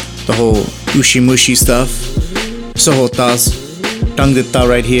 the whole ushi mushi stuff. Sohotas, Tang Ditta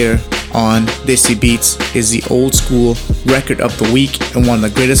right here on Desi Beats is the old school record of the week and one of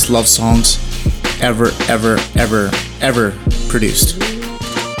the greatest love songs ever produced.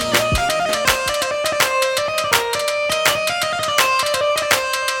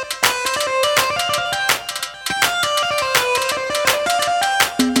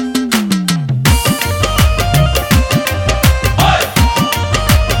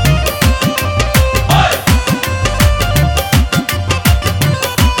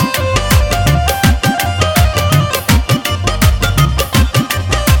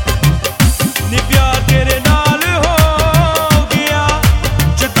 नी प्यार तेरे नाल हो गया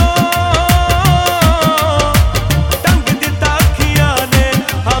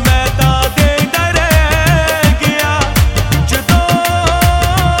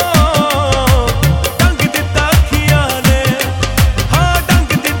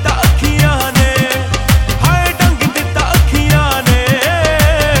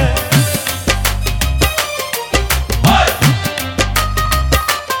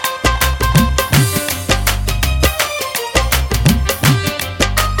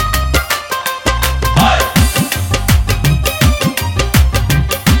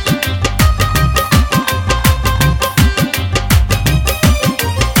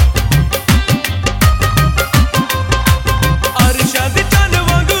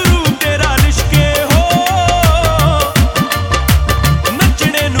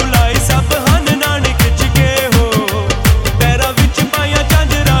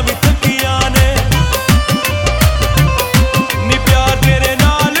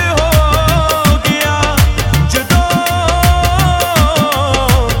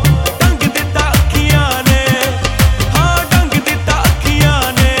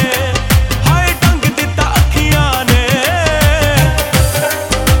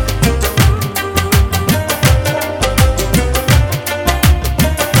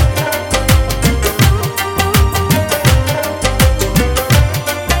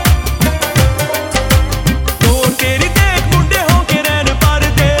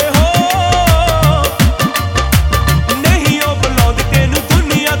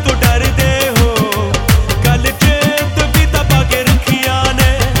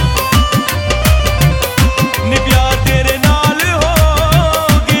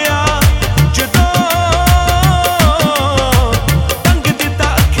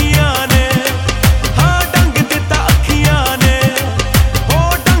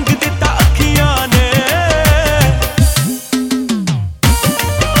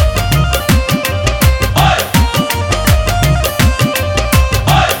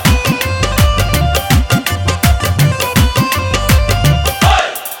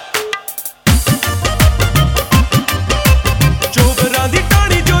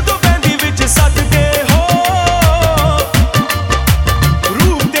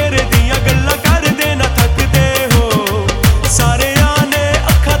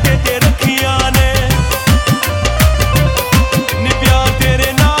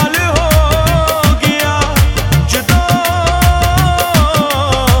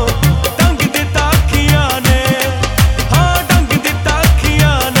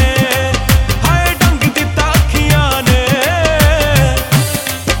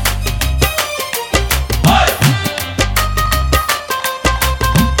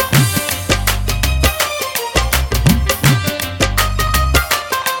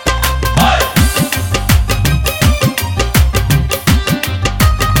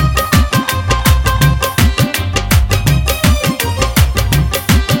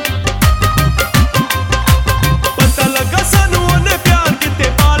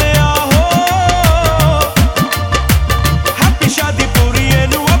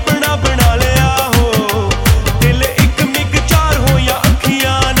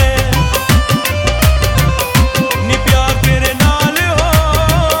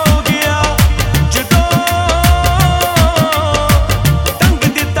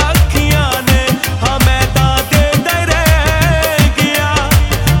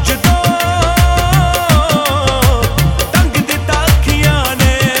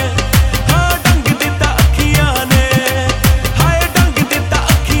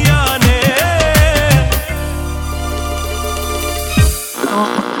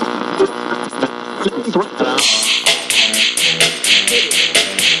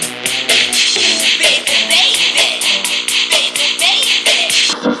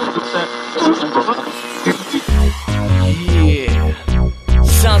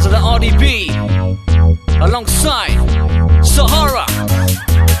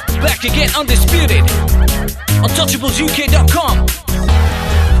back again, undisputed. Untouchablesuk.com.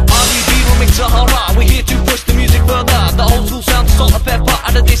 REB remix Sahara. We're here to push the music further. The old school sound, salt and pepper.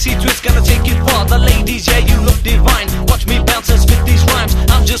 And a desi twist, gonna take it far. The ladies, yeah, you look divine. Watch me bounce and spit these rhymes.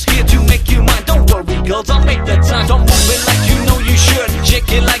 I'm just here to make you mine. Don't worry, girls, I'll make the time. Don't move it like you know you should.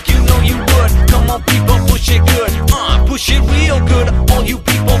 Shake it like you know you would. Come on, people, push it good. Push it real good. All you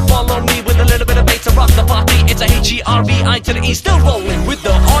people follow me with a little bit of bass to rock the party. It's a HERBI to the E, still rolling with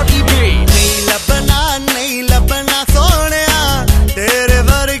the REB. नहीं लबना सोनिया तेरे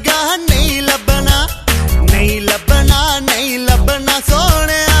वर्गा नहीं लबना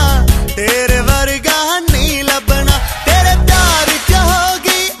सोनिया तेरे वर्गा नहीं लबना तेरे प्यार च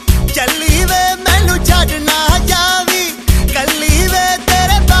होगी चली वे मैनू छड्डना जावी कली वे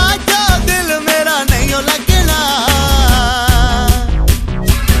तेरे बाजो दिल मेरा नहीं लगना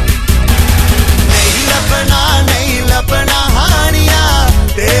नहीं लबना हानिया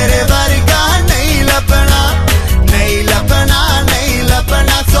तेरे वर्गा नहीं लबना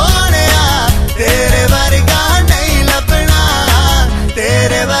सोनिया तेरे वर्गा नहीं लबना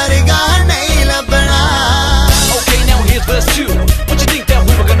Okay, now here's verse 2. What you think that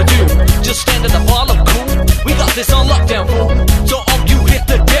we were gonna do? Just stand at the ball of cool? We got this on lockdown, fool. So all you hit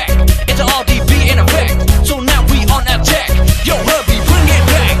the deck. It's a RDB in effect. So now we on attack. Yo, Herbie, bring it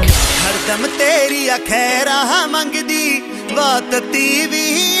back. हरदम तेरी खैरा मंगदी बात तीवी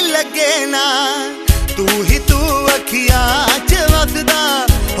लगे ना तू ही तू अखियां च वसदा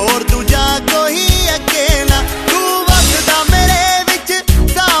और दूजा कोई अगे ना तू वसदा मेरे विच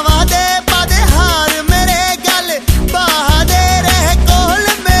सावा दे पादे हार मेरे गल बाह दे रह कोल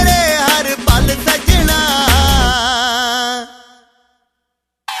मेरे हर पल सजना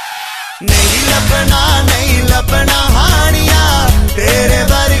नहीं लबना हानिया तेरे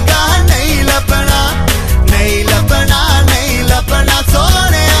वर्गा नहीं लबना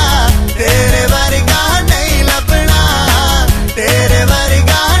सोनिया तेरे वर्गा नहीं लबना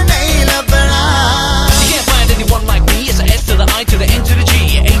You can't find anyone like me. It's a S to the I to the N to the G,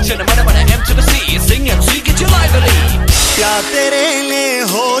 A to the M to the C. Sing MC, get your lively. क्या तेरे ने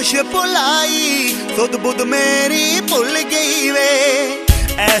होश भुलाई सुध बुध मेरी भुल गई वे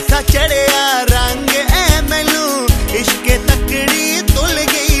ऐसा चढ़िया रंग ऐ मैनू इश्क तकड़ी तुल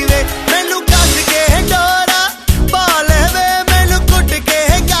गई वे मैनू कस के डोरा पा ले वे मैनू कुट के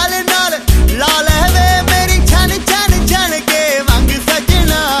गल नाल ला ले वे मेरी छन के वंग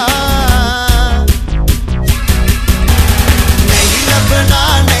सजना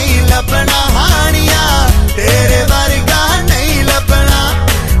नहीं लबना हानिया तेरे वर्गा नहीं लबना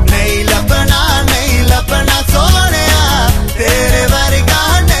सोनिया तेरे वर्गा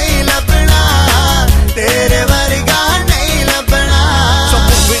नहीं लबना So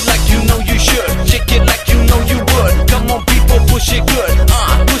move it like you know you should. Shake it like you know you would. Come on, people, push it good.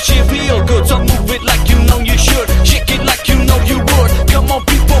 Push it real good. So move it like you know you should. Shake it like you know you would. Come on,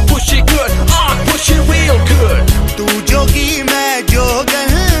 people, push it good. Push it real good. तू जोगी मैं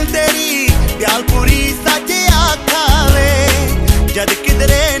जोगन तेरी प्याल पूरी सच आखावे जद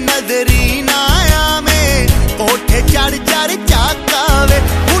किधरे नजरी ना आया में कोठे चढ़ चाकावे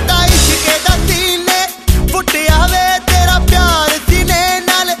फुटा इश्क दा सीने फुटिया वे तेरा प्यार सीने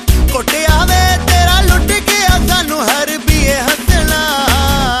नाल कोटिया वे तेरा लुट गया सानू हर बीए हंसना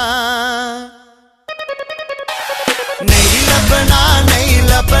नहीं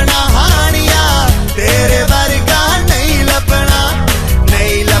लबना हानिया तेरे वर्गा नहीं लबना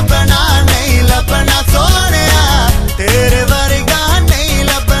सोनिया तेरे वर्गा नहीं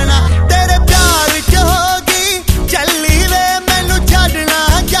लबना तेरे प्यार च होगी चली वे मैनू छड्डना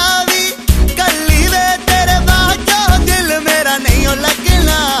जावी कली वे तेरे बाजो दिल मेरा नहीं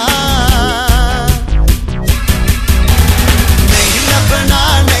लगना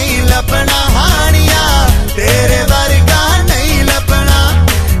नहीं लबना हानिया तेरे वर्गा नहीं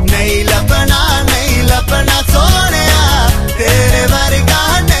लबना सोनिया तेरे वर्गा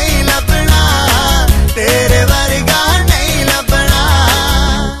नहीं लबना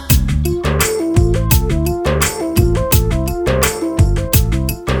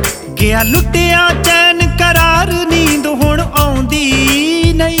गया लुटिया चैन करार नींद हुण आउंदी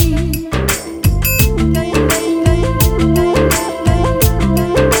नहीं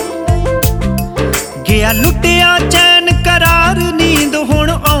गया लुटिया चैन करार नींद हुण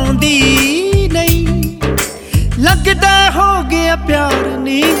आउंदी नहीं लगदा हो गया प्यार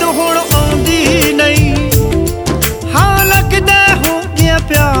नींद हुण आउंदी नहीं हाँ लगदा हो गया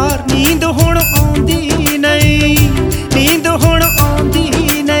प्यार नींद हुण आउंदी नहीं नींद हुण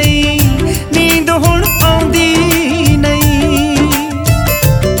आउंदी नहीं नींद हुण आउंदी नहीं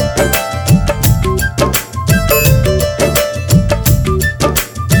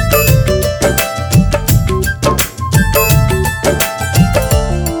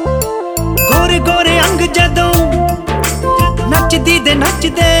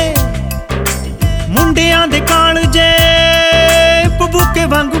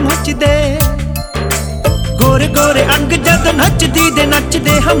मचदे गोरे गोरे अंग जद नचदी दे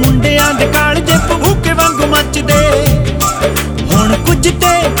नचदे हम मुंडियां दे कालजे भूखे वांगू मचदे हुण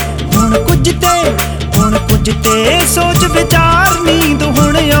कुझते सोच विचार नींद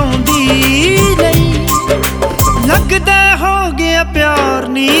हुण आउंदी नहीं लगदा हो गया प्यार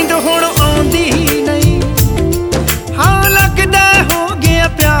नींद हुण आउंदी नहीं हाँ लगदा हो गया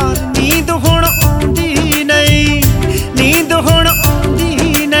प्यार नींद हुण आउंदी नहीं नींद हुण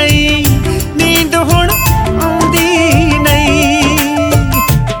आउंदी नहीं नींद हुण आउंदी नहीं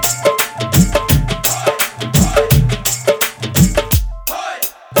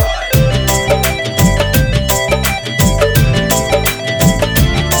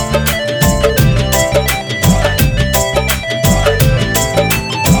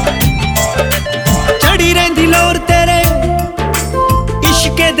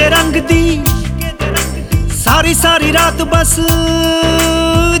सारी सारी रात बस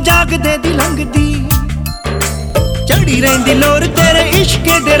जागदे दी लंघदी चढ़ी रहिंदी लोर तेरे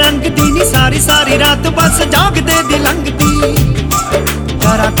इश्के दे रंग दी नी सारी सारी रात बस जागदे दी लंघदी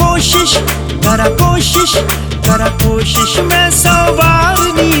करा कोशिश मैं 100 बार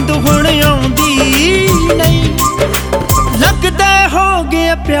नींद हुण आउंदी नहीं लगदा हो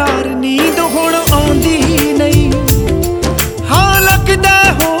गया प्यार नींद हुण आउंदी नहीं हाँ लगदा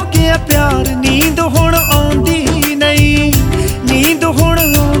हो गया प्यार नींद हुण आउंदी नहीं नींद हुण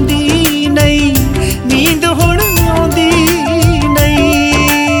आउंदी नहीं नींद हुण आउंदी नहीं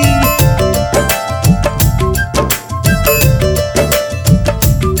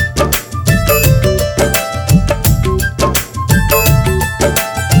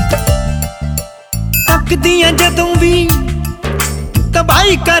तकदियां जदों भी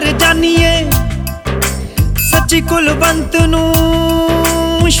तबाही कर जानी है सच्ची कुलवंत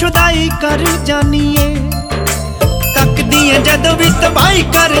नूं शुदाई कर जानिए तकदियां जदों भी तबाही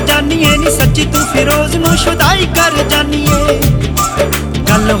कर जानिए नी सच्ची तू फिरोज नूं शुदाई कर जानिए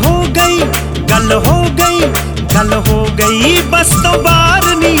गल हो गई बस तो बार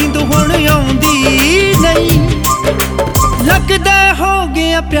नींद हुण आउंदी नहीं लगदा हो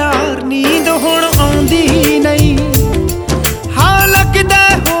गया प्यार नींद हुण आउंदी नहीं हाँ लगदा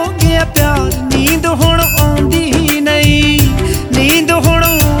हो गया प्यार नींद हुण आउंदी नहीं नींद हुण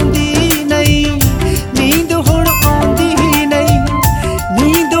आउंदी नहीं नींद हुण आउंदी नहीं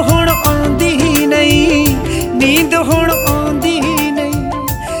नींद हुण आउंदी नहीं नींद हुण आउंदी नहीं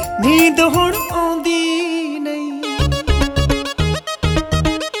नींद हुण आउंदी नहीं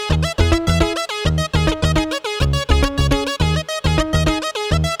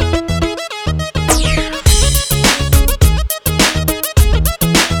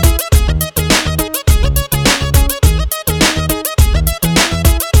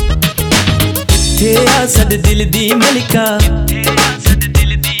साडे दिल दी मलिका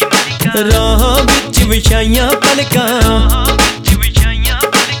राह विच विछाइयां पलकां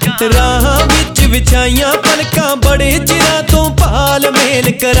राह विच विछाइयां पलकां बड़े चिरां तो पाल मेल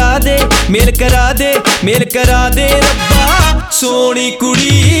करा दे रब्बा सोनी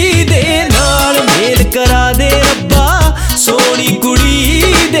कुड़ी दे नाल मेल करा दे रब्बा सोनी कुड़ी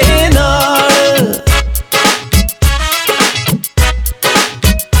दे नाल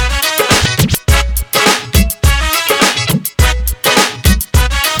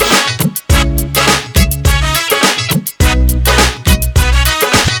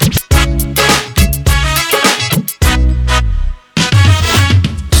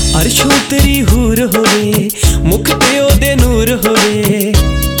अर्शों तेरी हूर होवे मुख ते ओदे नूर होवे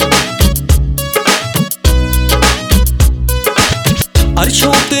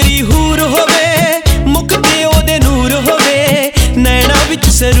अर्शों तेरी हूर होवे मुख ते ओदे नूर होवे नैना विच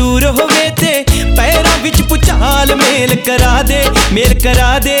सरूर होवे ते पैरां विच पुचाल मेल करा दे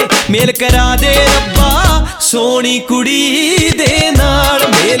रब्बा सोनी कुड़ी दे नाल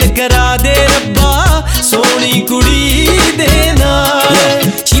मेल करा दे रब्बा सोनी कुड़ी दे नाल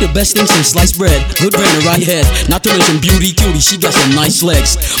She the best thing since sliced bread, good brain and right head. Not to mention beauty, cutie, she got some nice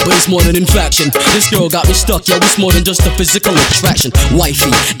legs. But it's more than infraction. This girl got me stuck, yo, it's more than just a physical attraction. Wifey,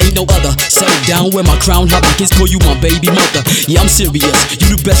 ain't no other. Settle down where my crown high, kids call you my baby mother. Yeah, I'm serious,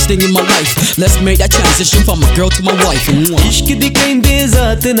 you the best thing in my life. Let's make that transition from a girl to my wife. इश्क दी कहंदे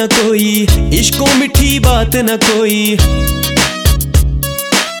जात ना कोई, इश्को मिठी बात ना कोई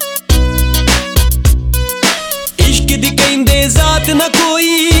इश्क दी कहंदे जात ना कोई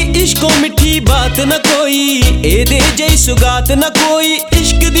इश्को मिठी बात ना कोई एदे जई सुगात ना कोई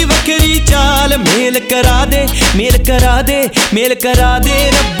इश्क दी वखरी चाल मेल करा दे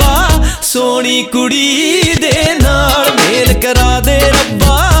रब्बा सोनी कुड़ी दे नाल मेल करा दे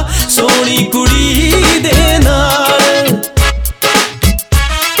रब्बा सोनी कुड़ी दे नाल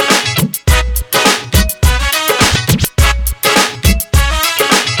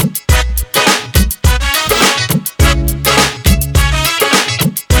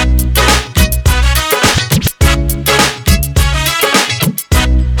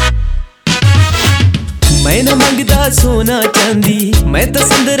ना मंगदा सोना चांदी मैं तो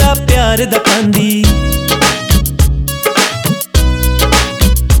संदरा प्यार दा पांदी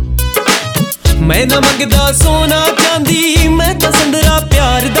मैं ना मंगदा सोना चांदी मैं तो संदरा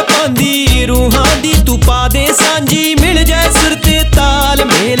प्यार दा पांदी रूहां दी तू पा दे सांझी मिल जाए सुर ते ताल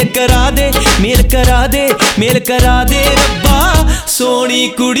मेल करा दे मेल करा दे मेल करा दे रब्बा सोनी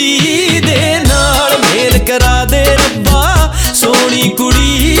कुड़ी दे नाल मेल करा दे रब्बा सोनी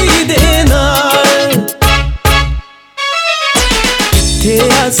कुड़ी दे नाल किथे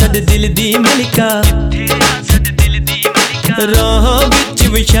आ साडे दिल दी मलिका राहां विच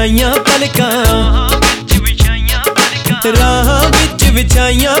विछाइयां पलकां राहां विच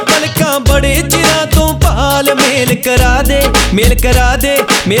विछाइयां पलकां बड़े चिरां तो पाल मेल करा दे मेल करा दे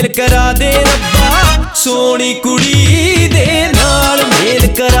मेल करा दे रब्बा सोनी कुड़ी दे नाल मेल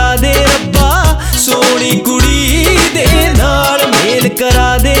करा दे रब्बा सोनी कुड़ी दे नाल मेल करा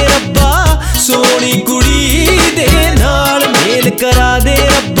दे रब्बा सोनी कुड़ी दे नाल मेल करा दे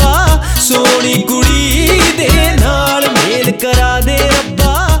रब्बा सोनी कुड़ी दे नाल मेल करा दे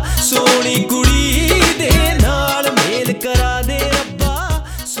रब्बा सोनी कुड़ी दे नाल मेल करा दे रब्बा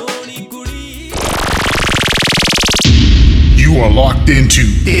सोनी कुड़ी You are locked into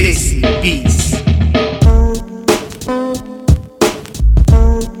this beats.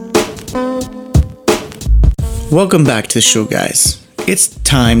 Welcome back to the show, guys. It's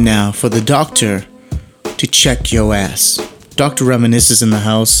time now for the doctor to check your ass. Dr. Reminisce is in the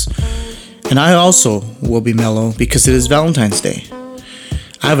house, and I also will be mellow because it is Valentine's Day.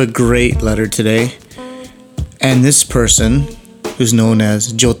 I have a great letter today, and this person, who's known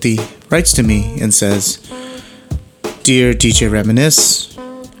as Jyoti, writes to me and says, Dear DJ Reminisce,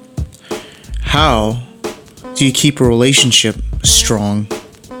 how do you keep a relationship strong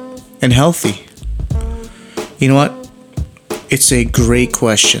and healthy? You know what? It's a great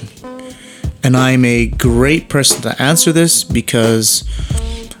question. And I'm a great person to answer this because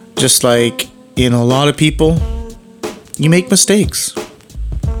just like, a lot of people, you make mistakes.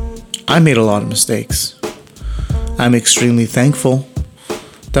 I made a lot of mistakes. I'm extremely thankful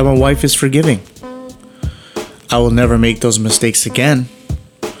that my wife is forgiving. I will never make those mistakes again.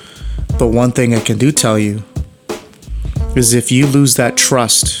 But one thing I can do tell you is if you lose that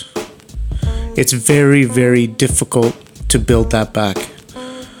trust, it's very, very difficult to build that back.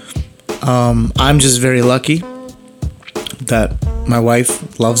 I'm just very lucky that my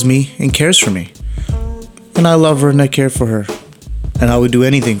wife loves me and cares for me. And I love her and I care for her. And I would do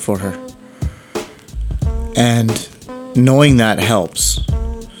anything for her. And knowing that helps.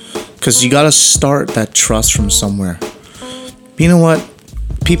 Because you got to start that trust from somewhere. You know what?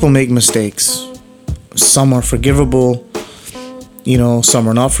 People make mistakes. Some are forgivable. Some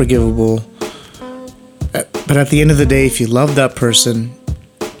are not forgivable. But at the end of the day, if you love that person,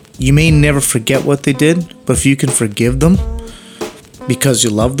 you may never forget what they did, but if you can forgive them because you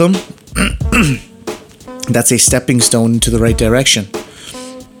love them, that's a stepping stone into the right direction.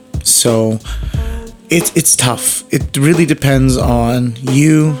 So it's tough. It really depends on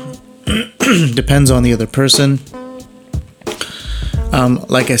you, depends on the other person.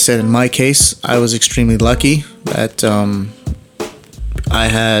 Like I said, in my case, I was extremely lucky that I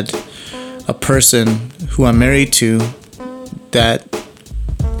had a person who I'm married to that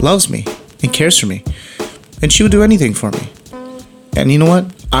loves me and cares for me, and she would do anything for me. And you know what?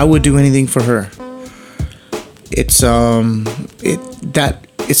 I would do anything for her. It's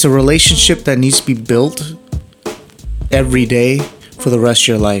it's a relationship that needs to be built every day for the rest of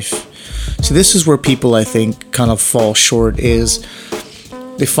your life. So this is where people, I think, kind of fall short. Is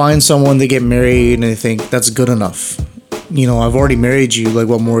they find someone, they get married, and they think that's good enough. I've already married you. Like,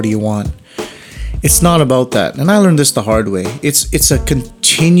 what more do you want? It's not about that. And I learned this the hard way. It's a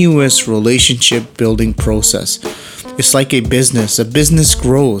continuous relationship building process. It's like a business. A business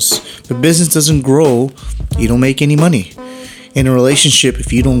grows. If a business doesn't grow, you don't make any money. In a relationship,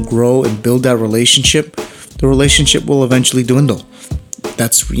 if you don't grow and build that relationship, the relationship will eventually dwindle.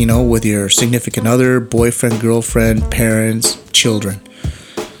 That's, with your significant other, boyfriend, girlfriend, parents, children.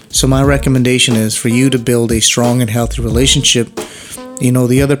 So my recommendation is for you to build a strong and healthy relationship.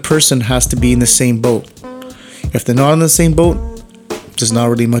 The other person has to be in the same boat. If they're not in the same boat, there's not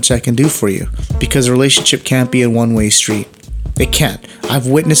really much I can do for you, because a relationship can't be a one-way street. It can't. I've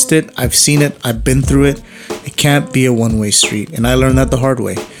witnessed it. I've seen it. I've been through it. It can't be a one-way street. And I learned that the hard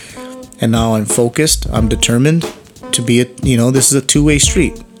way. And now I'm focused. I'm determined to be this is a two-way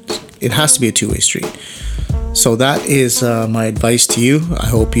street. It has to be a two-way street. So that is my advice to you. I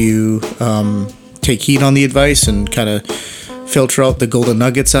hope you take heed on the advice and kind of filter out the golden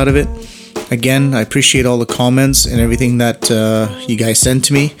nuggets out of it. Again, I appreciate all the comments and everything that you guys send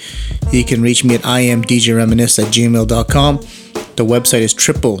to me. You can reach me at imdjreminisce@gmail.com. The website is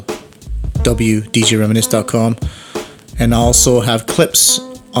www.djreminisce.com. And I also have clips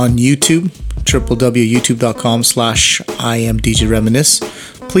on YouTube, www.youtube.com/imdjreminisce.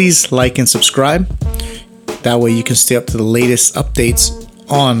 Please like and subscribe. That way you can stay up to the latest updates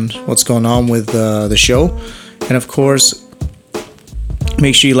on what's going on with the show. And of course,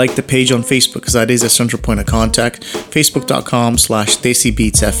 make sure you like the page on Facebook, because that is a central point of contact.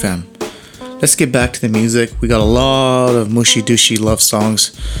 Facebook.com/DesiBeatsFM. Let's get back to the music. We got a lot of mushy dushy love songs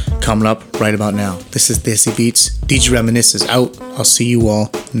coming up right about now. This is Desi Beats. DJ Reminisce is out. I'll see you all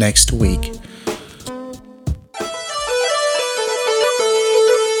next week.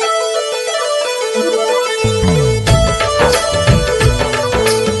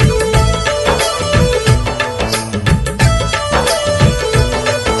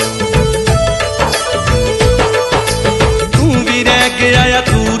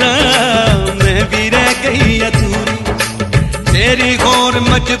 तेरी घोर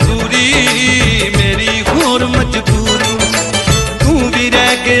मजबूरी मेरी घोर मजबूरी तू भी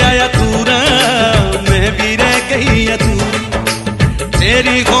रह गया अधूरा मैं भी रह गई अधूरी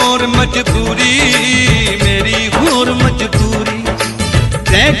तेरी घोर मजबूरी मेरी घोर मजबूरी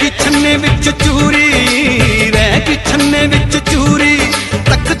रह गई छन्ने विच चूरी रह गई छन्ने विच चूरी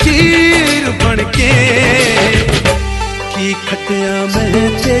तकदीर बनके की खटिया मैं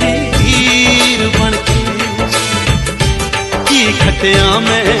तेरी हीर बनके खटिया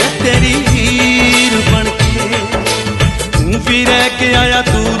मैं तेरी हीर बनके तू भी रह गया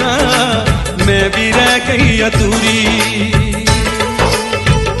अधूरा मैं भी रह गई अधूरी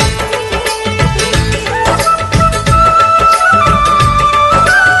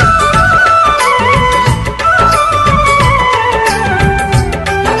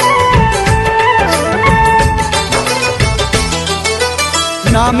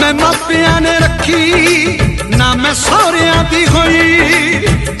ना मैं मापिया ने रखी ना मैं सौरियां दी होई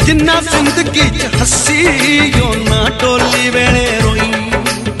जिन्ना जिंदगी च हसी यो ना टोली वेले रोई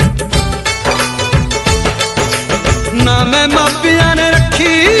ना मैं मापिया ने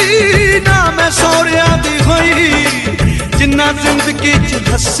रखी ना मैं सौरियां दी होई जिन्ना जिंदगी च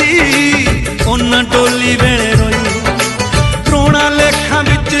हसी ओना टोली वेले रोई रोना लेखां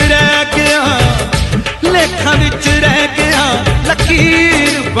विच रह गया लेखां विच रह गया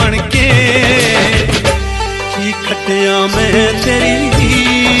लकीर बनके की खटिया मैं तेरी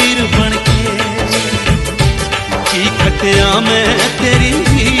हीर बनके की खटिया मैं तेरी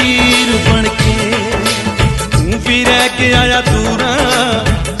हीर बनके तू भी रह गया अधूरा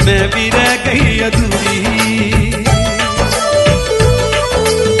मैं भी रह गई अधूरी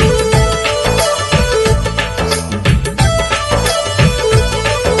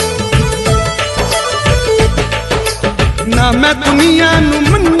ना मैं दुनिया नू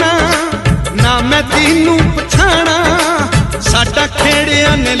मन्ना ना मैं तीनू पछाणा साडा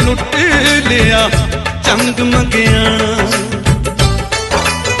खेड़िया ने लुट लिया चंग मंगियाना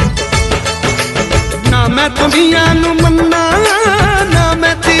ना मैं दुनिया नू मन्ना ना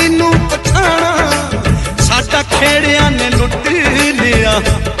मैं तीनू पछाणा साडा खेड़िया ने लुट लिया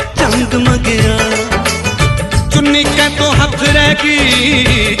चंग मंगियाना चुन्नी कै तो हथ रह गई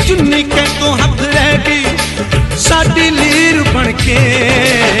चुन्नी कै तो हथ रह गई साडी लीर बनके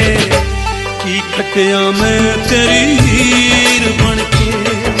की खटिया मैं तेरी हीर बनके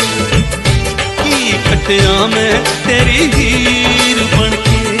की खटिया मैं तेरी हीर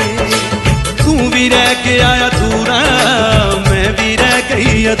बनके तू भी रह गया अधूरा मैं भी रह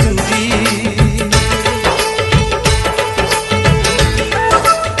गई अधूरी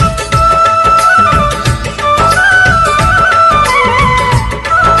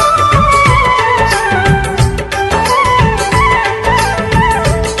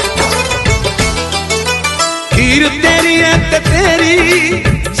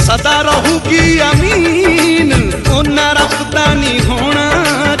सदा रहूगी अमीन ओना रब दा नहीं होना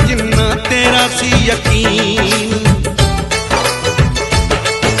जिन्ना तेरा सी यकीन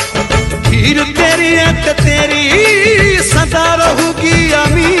हीर तेरी है ते तेरी सदा रहूगी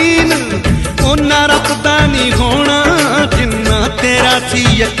अमीन ओना रब दा नहीं होना जिन्ना तेरा सी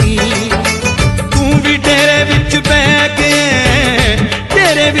यकीन तू भी डेरे विच बह गए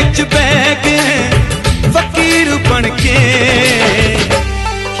डेरे विच बह गए फकीर बनके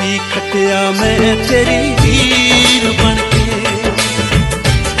की खटिया मैं तेरी हीर बनके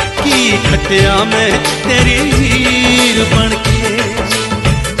की खटिया मैं तेरी हीर बनके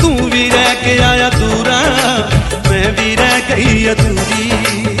तू भी रह गया अधूरा मैं भी रह गई अधूरी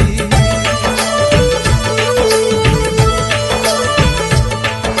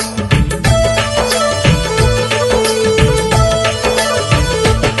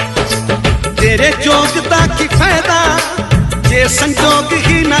तेरे जोगदा की फायदा जे संजोग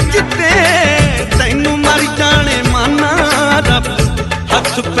ही ना जिते तैनू मर जाने माना रब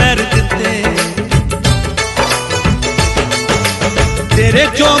हथ पैर दिते तेरे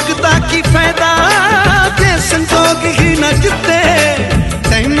जोगदा की फायदा जे संजोग ही ना जिते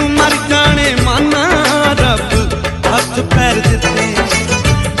तैनू मर जाने माना रब हथ पैर दिते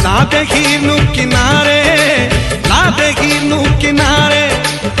ला दे हीर नू किनारे ला दे हीर नू किनारे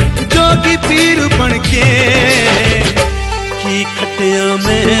जोगी पीर बन के की खटिया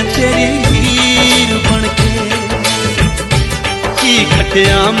मैं तेरी हीर बन के की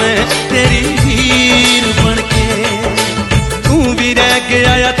खटिया मैं तेरी हीर बन के तू भी रह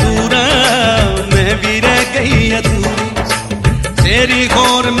गया अधूरा मैं भी रह गई अधूरी तेरी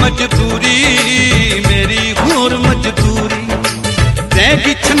होर मजबूरी मेरी होर मजबूरी रह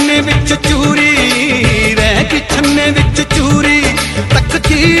गई छन्ने विच चूरी रह गई छन्ने विच चूरी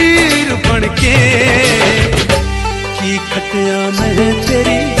तकदीर बन के की खटिया मैं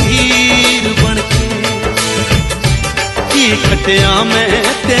तेरी हीर बन के की खटिया मैं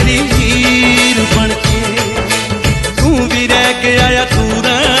तेरी हीर बन के तू भी रह गया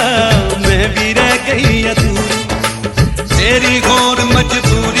अधूरा मैं भी रह गई अधूरी तेरी घोर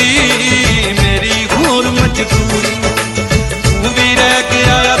मजबूरी मेरी घोर मजबूरी तू भी रह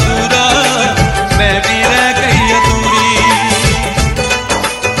गया अधूरा मैं भी रह गई अधूरी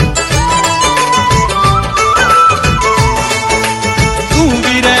तू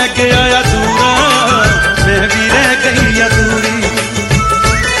भी रह गया अधूरा मैं भी रह गई अधूरी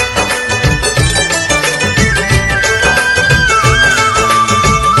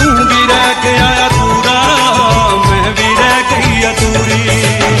तू भी रह गया अधूरा मैं भी रह गई अधूरी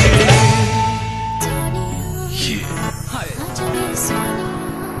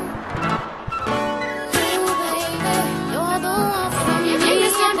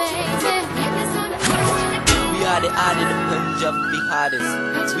We are the Punjabi hottest.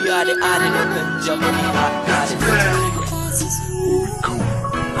 We are the Punjabi hottest.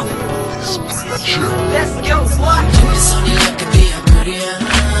 Let's go, what? Sony look at the Apuria.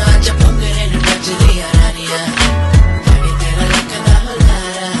 Aja pangare nu najliya raniya. Pani tera rakda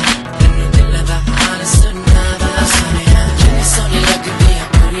holara. Tenu dil da haal sunna wala sunaya. Sony look at the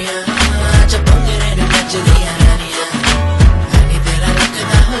Apuria. Aja pangare nu najliya raniya. Pani tera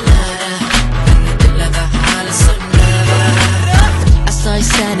rakda holara. Tenu dil da haal sunna wala. I saw you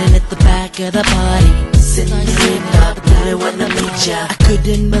standing at the back of the party. Sitting up, I wanna meet ya. I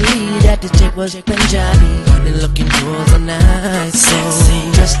couldn't believe that the chick was Punjabi. Funny looking girls and nice, so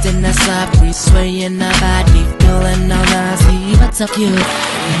dressed in a soft breeze, swaying her body, feeling all nasty, but so cute.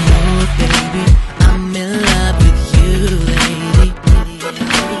 Oh baby, I'm in love with you, lady.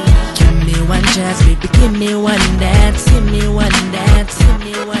 Give me one chance, baby, give me one dance, give me one dance, give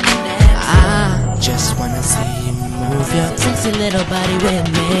me one dance. I just wanna see you move your sexy little body with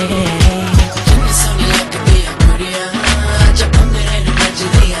me.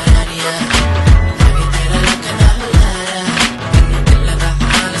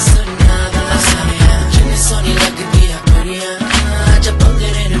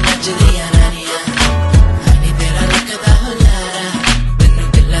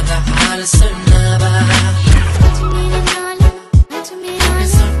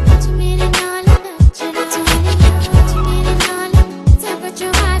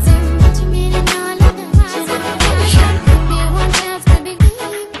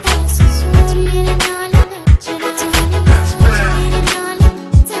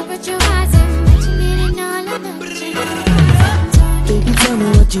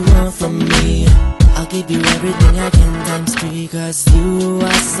 You want from me, I'll give you everything I can times 3. Cause you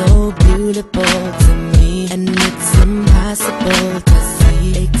are so beautiful to me, and it's impossible to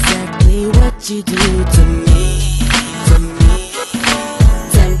see exactly what you do to me, to me.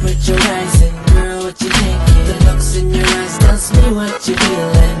 Temperature rising, girl, what you thinking? The looks in your eyes tells me what you're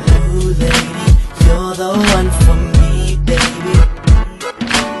feeling. Ooh, lady, you're the one for me, baby.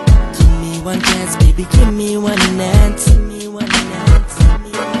 Give me one chance, baby, give me one dance, give me one dance, give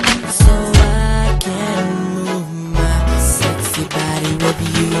me one dance, so I can move my sexy body with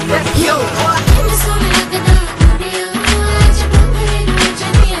you. Let's go.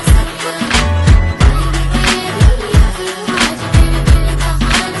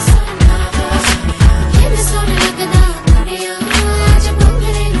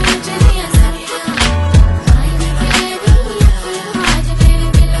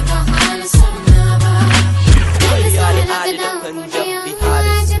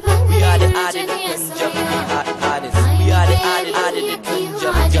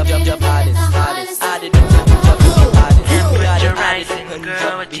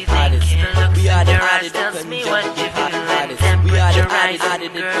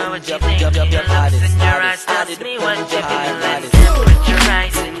 what you think. Looks in your eyes tells me what you're feeling. Temperature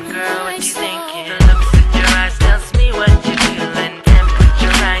rising, girl, what you thinking? Looks in your eyes tells me what you're feeling.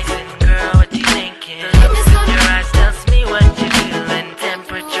 Temperature rising, girl, what you thinking? Looks in your eyes tells me what you're feeling.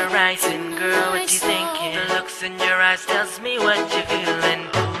 Temperature rising, girl, what you thinking? The looks in your eyes tells me what you're feeling.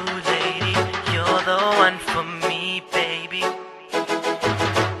 Ooh, lady, you're the one for me, baby.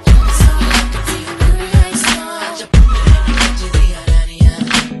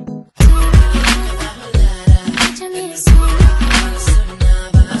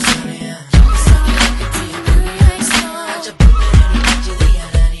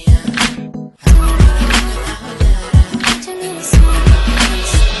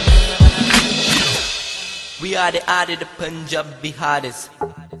 We are the Punjabi hardest.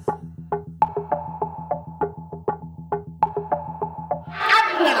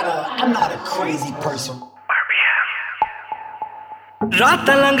 I'm not a crazy person.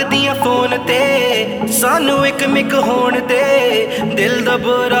 ਰਾਤਾਂ ਲੰਘਦੀਆਂ phone ਤੇ ਸਾਨੂੰ ਇੱਕ ਮਿਕ ਹੋਣ ਦੇ ਦਿਲ ਦਾ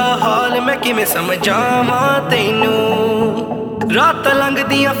ਬੁਰਾ ਹਾਲ ਮੈਂ ਕਿਵੇਂ ਸਮਝਾਵਾਂ ਤੈਨੂੰ ਰਾਤਾਂ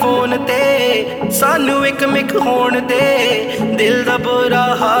ਲੰਘਦੀਆਂ ਫੋਨ ਤੇ ਸਾਨੂੰ ਇੱਕ ਮਿਕ ਹੋਣ ਦੇ ਦਿਲ ਦਾ ਬੁਰਾ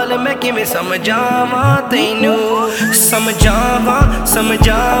ਹਾਲ ਮੈਂ ਕਿਵੇਂ ਸਮਝਾਵਾਂ ਤੈਨੂੰ ਸਮਝਾਵਾਂ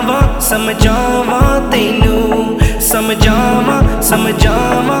ਸਮਝਾਵਾਂ ਸਮਝਾਵਾਂ ਤੈਨੂੰ ਸਮਝਾਵਾਂ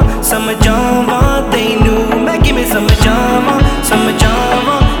ਸਮਝਾਵਾਂ ਸਮਝਾਵਾਂ ਤੈਨੂੰ ਮੈਂ ਕਿਵੇਂ ਸਮਝਾਵਾਂ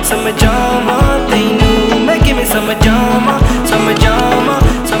ਸਮਝਾਵਾਂ ਸਮਝਾਵਾਂ ਤੈਨੂੰ ਮੈਂ ਕਿਵੇਂ ਸਮਝਾਵਾਂ ਸਮਝਾਵਾਂ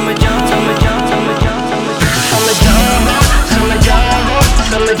ਸਮਝਾਵਾਂ ਸਮਝਾਵਾਂ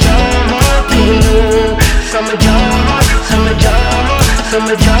ਸਮਝਾਵਾਂ ਤੈਨੂੰ ਸਮਝਾਵਾਂ ਸਮਝਾਵਾਂ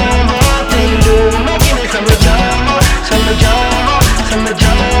ਸਮਝਾਵਾਂ ਤੈਨੂੰ ਮੈਂ ਕਿਵੇਂ ਸਮਝਾਵਾਂ ਸਮਝਾਵਾਂ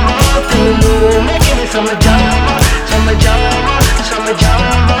ਸਮਝਾਵਾਂ ਤੈਨੂੰ ਮੈਂ ਕਿਵੇਂ ਸਮਝਾਵਾਂ ਸਮਝਾਵਾਂ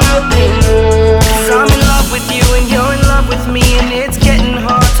ਸਮਝਾਵਾਂ ਤੈਨੂੰ I'm in love with you and you're in love with me and it's getting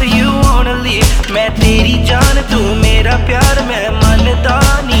hard so you wanna leave मैं तेरी जान तू मेरा प्यार मैं मानता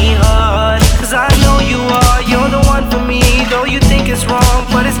नहीं हार Cause I know you are you're the one for me though you think it's wrong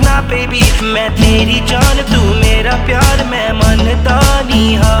but it's not baby मैं तेरी जान तू मेरा प्यार मैं मानता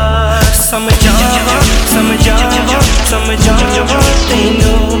नहीं हार समझावा समझावा समझावा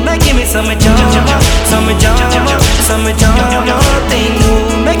तैनू मैं किवें समझावा समझावा समझावा तैनू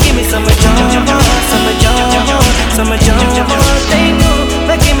मैं किवें समझावा समझावा समझावा तैनू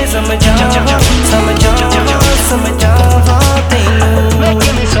मैं किवें समझावा समझावा समझावा तैनू मैं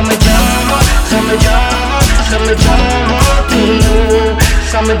किवें समझावा समझावा समझावा तैनू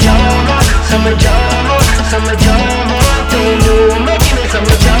समझावा समझावा समझावा तैनू मैं किवें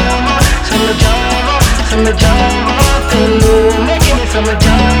समझावा समझावा समझावा तैनू मैं किवें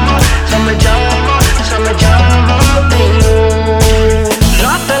समझावा समझावा समझावा तैनू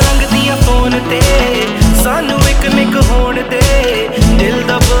रातां लंघदियां फोन ते सानू एक मिक होण दे दिल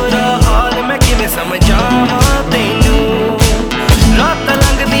दा बुरा हाल मैं किवें समझावां तैनू रातां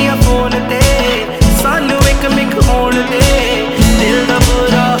लंघदियां फोन ते सानू एक मिक होण दे दिल दा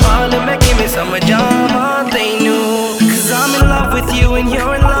बुरा हाल मैं किवें समझावां तैनू Cause I'm in love with you and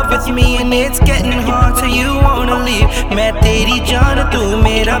you're in love with me and it's getting hard so you wanna leave मैं तेरी जान तू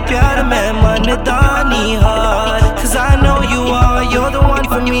मेरा प्यार मैं मानता नहीं हार Cause I know you are you're the one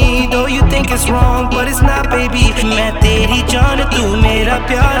for me though you think it's wrong but it's not baby मैं तेरी जान तू मेरा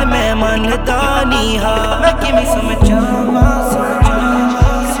प्यार मैं मानता नहीं हार मैं किवें समझावां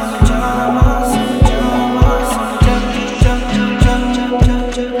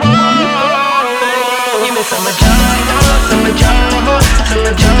समझावा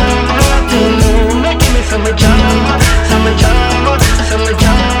समझावा तैनू मैं किवें समझावा समझावा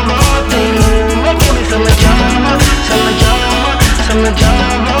समझावा तैनू मैं किवें समझावा समझावा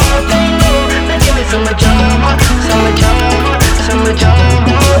समझावा तैनू मैं किवें समझावा समझावा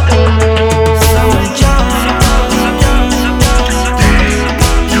समझावा तैनू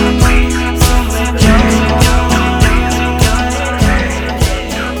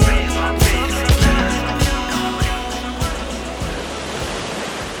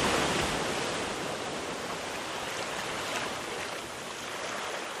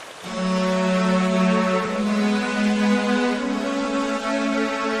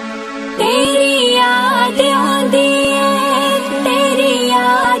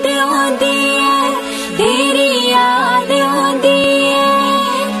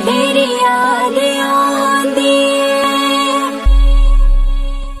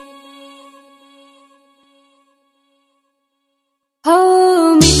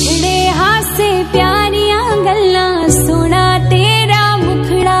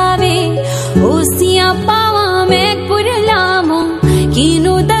पावा मैं कुरलावा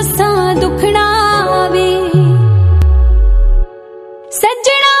किनू दसा दुखड़ा वे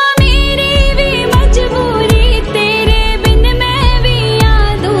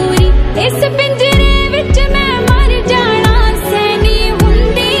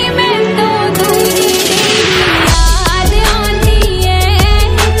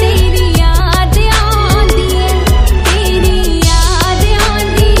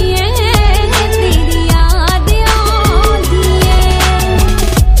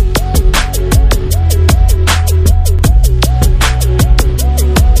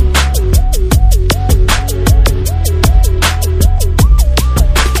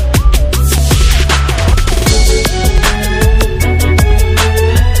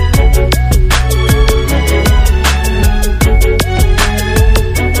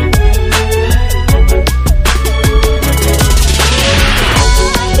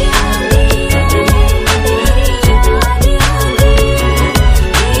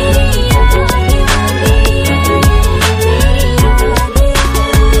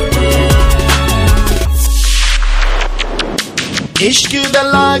इश्क दा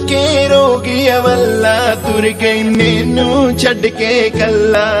लाके रोगिया वल्ला तुर गई मैनू छड़ के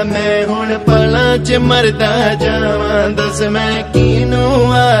कल्ला मैं हुण पला च मरदा जावां दस मैं किनू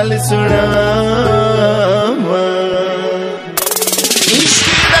हाल सुनावां इश्क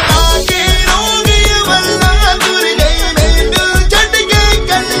दा लाके रोगिया वल्ला तुर गई मैनू छड़ के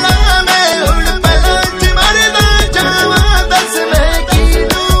कल्ला मैं हुण पला च मरदा जावां दस मैं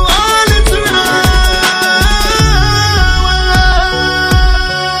किनू हाल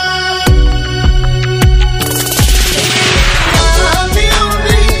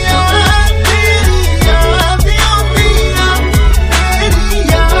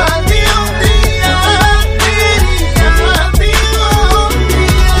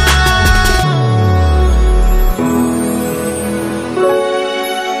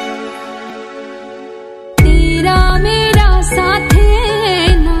तेरा मेरा साथ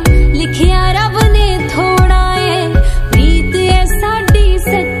है ना लिखिया रब ने थोड़ा है प्रीत है साडी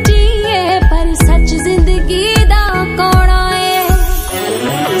सच्ची है पर सच जिंदगी दा कौड़ा है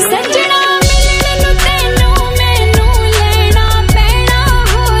सजना मिलने नु तेनू मैनू लेना पैना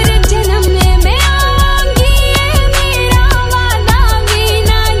होर जन्म में मैं आवांगी मेरा वादा भी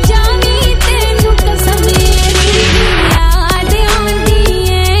ना जानी तेनू कसम मेरी याद आंदी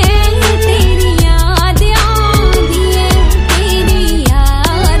है तेरी याद आंदी है तेरी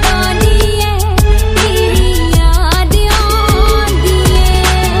याद आंदी है तेरी याद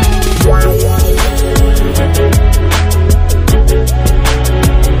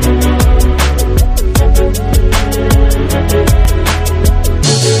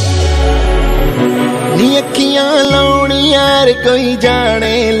नी अखियां लाउणी यार कोई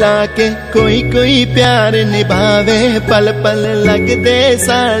जाने लाके कोई प्यार निभावे पल पल लगदे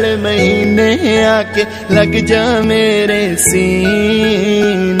साल महीने आके लग जा मेरे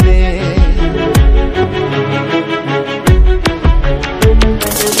सीने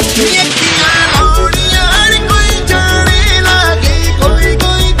नी अखियां लाउणी यार कोई जाने लाके कोई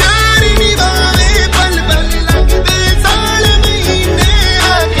प्यार निभावे पल पल लगदे साल महीने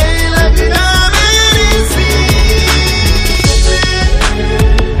आके लग जा मेरे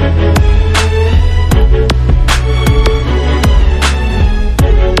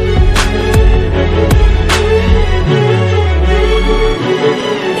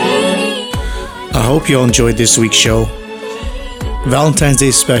I hope you all enjoyed this week's show. Valentine's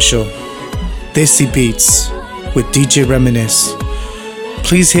Day special, Desi Beats with DJ Reminisce.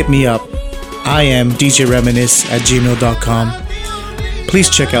 Please hit me up. I am djreminisce@gmail.com. Please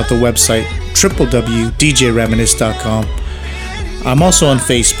check out the website www.djreminisce.com. I'm also on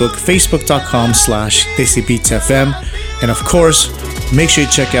Facebook, facebook.com/DesiBeatsFM. And of course, make sure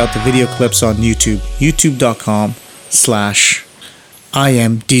you check out the video clips on YouTube, youtube.com/I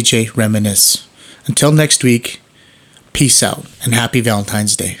am DJ Reminisce. Until next week, peace out and happy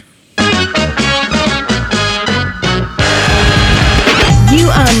Valentine's Day. You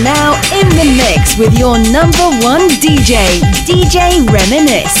are now in the mix with your number one DJ, DJ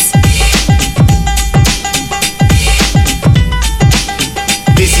Reminisce.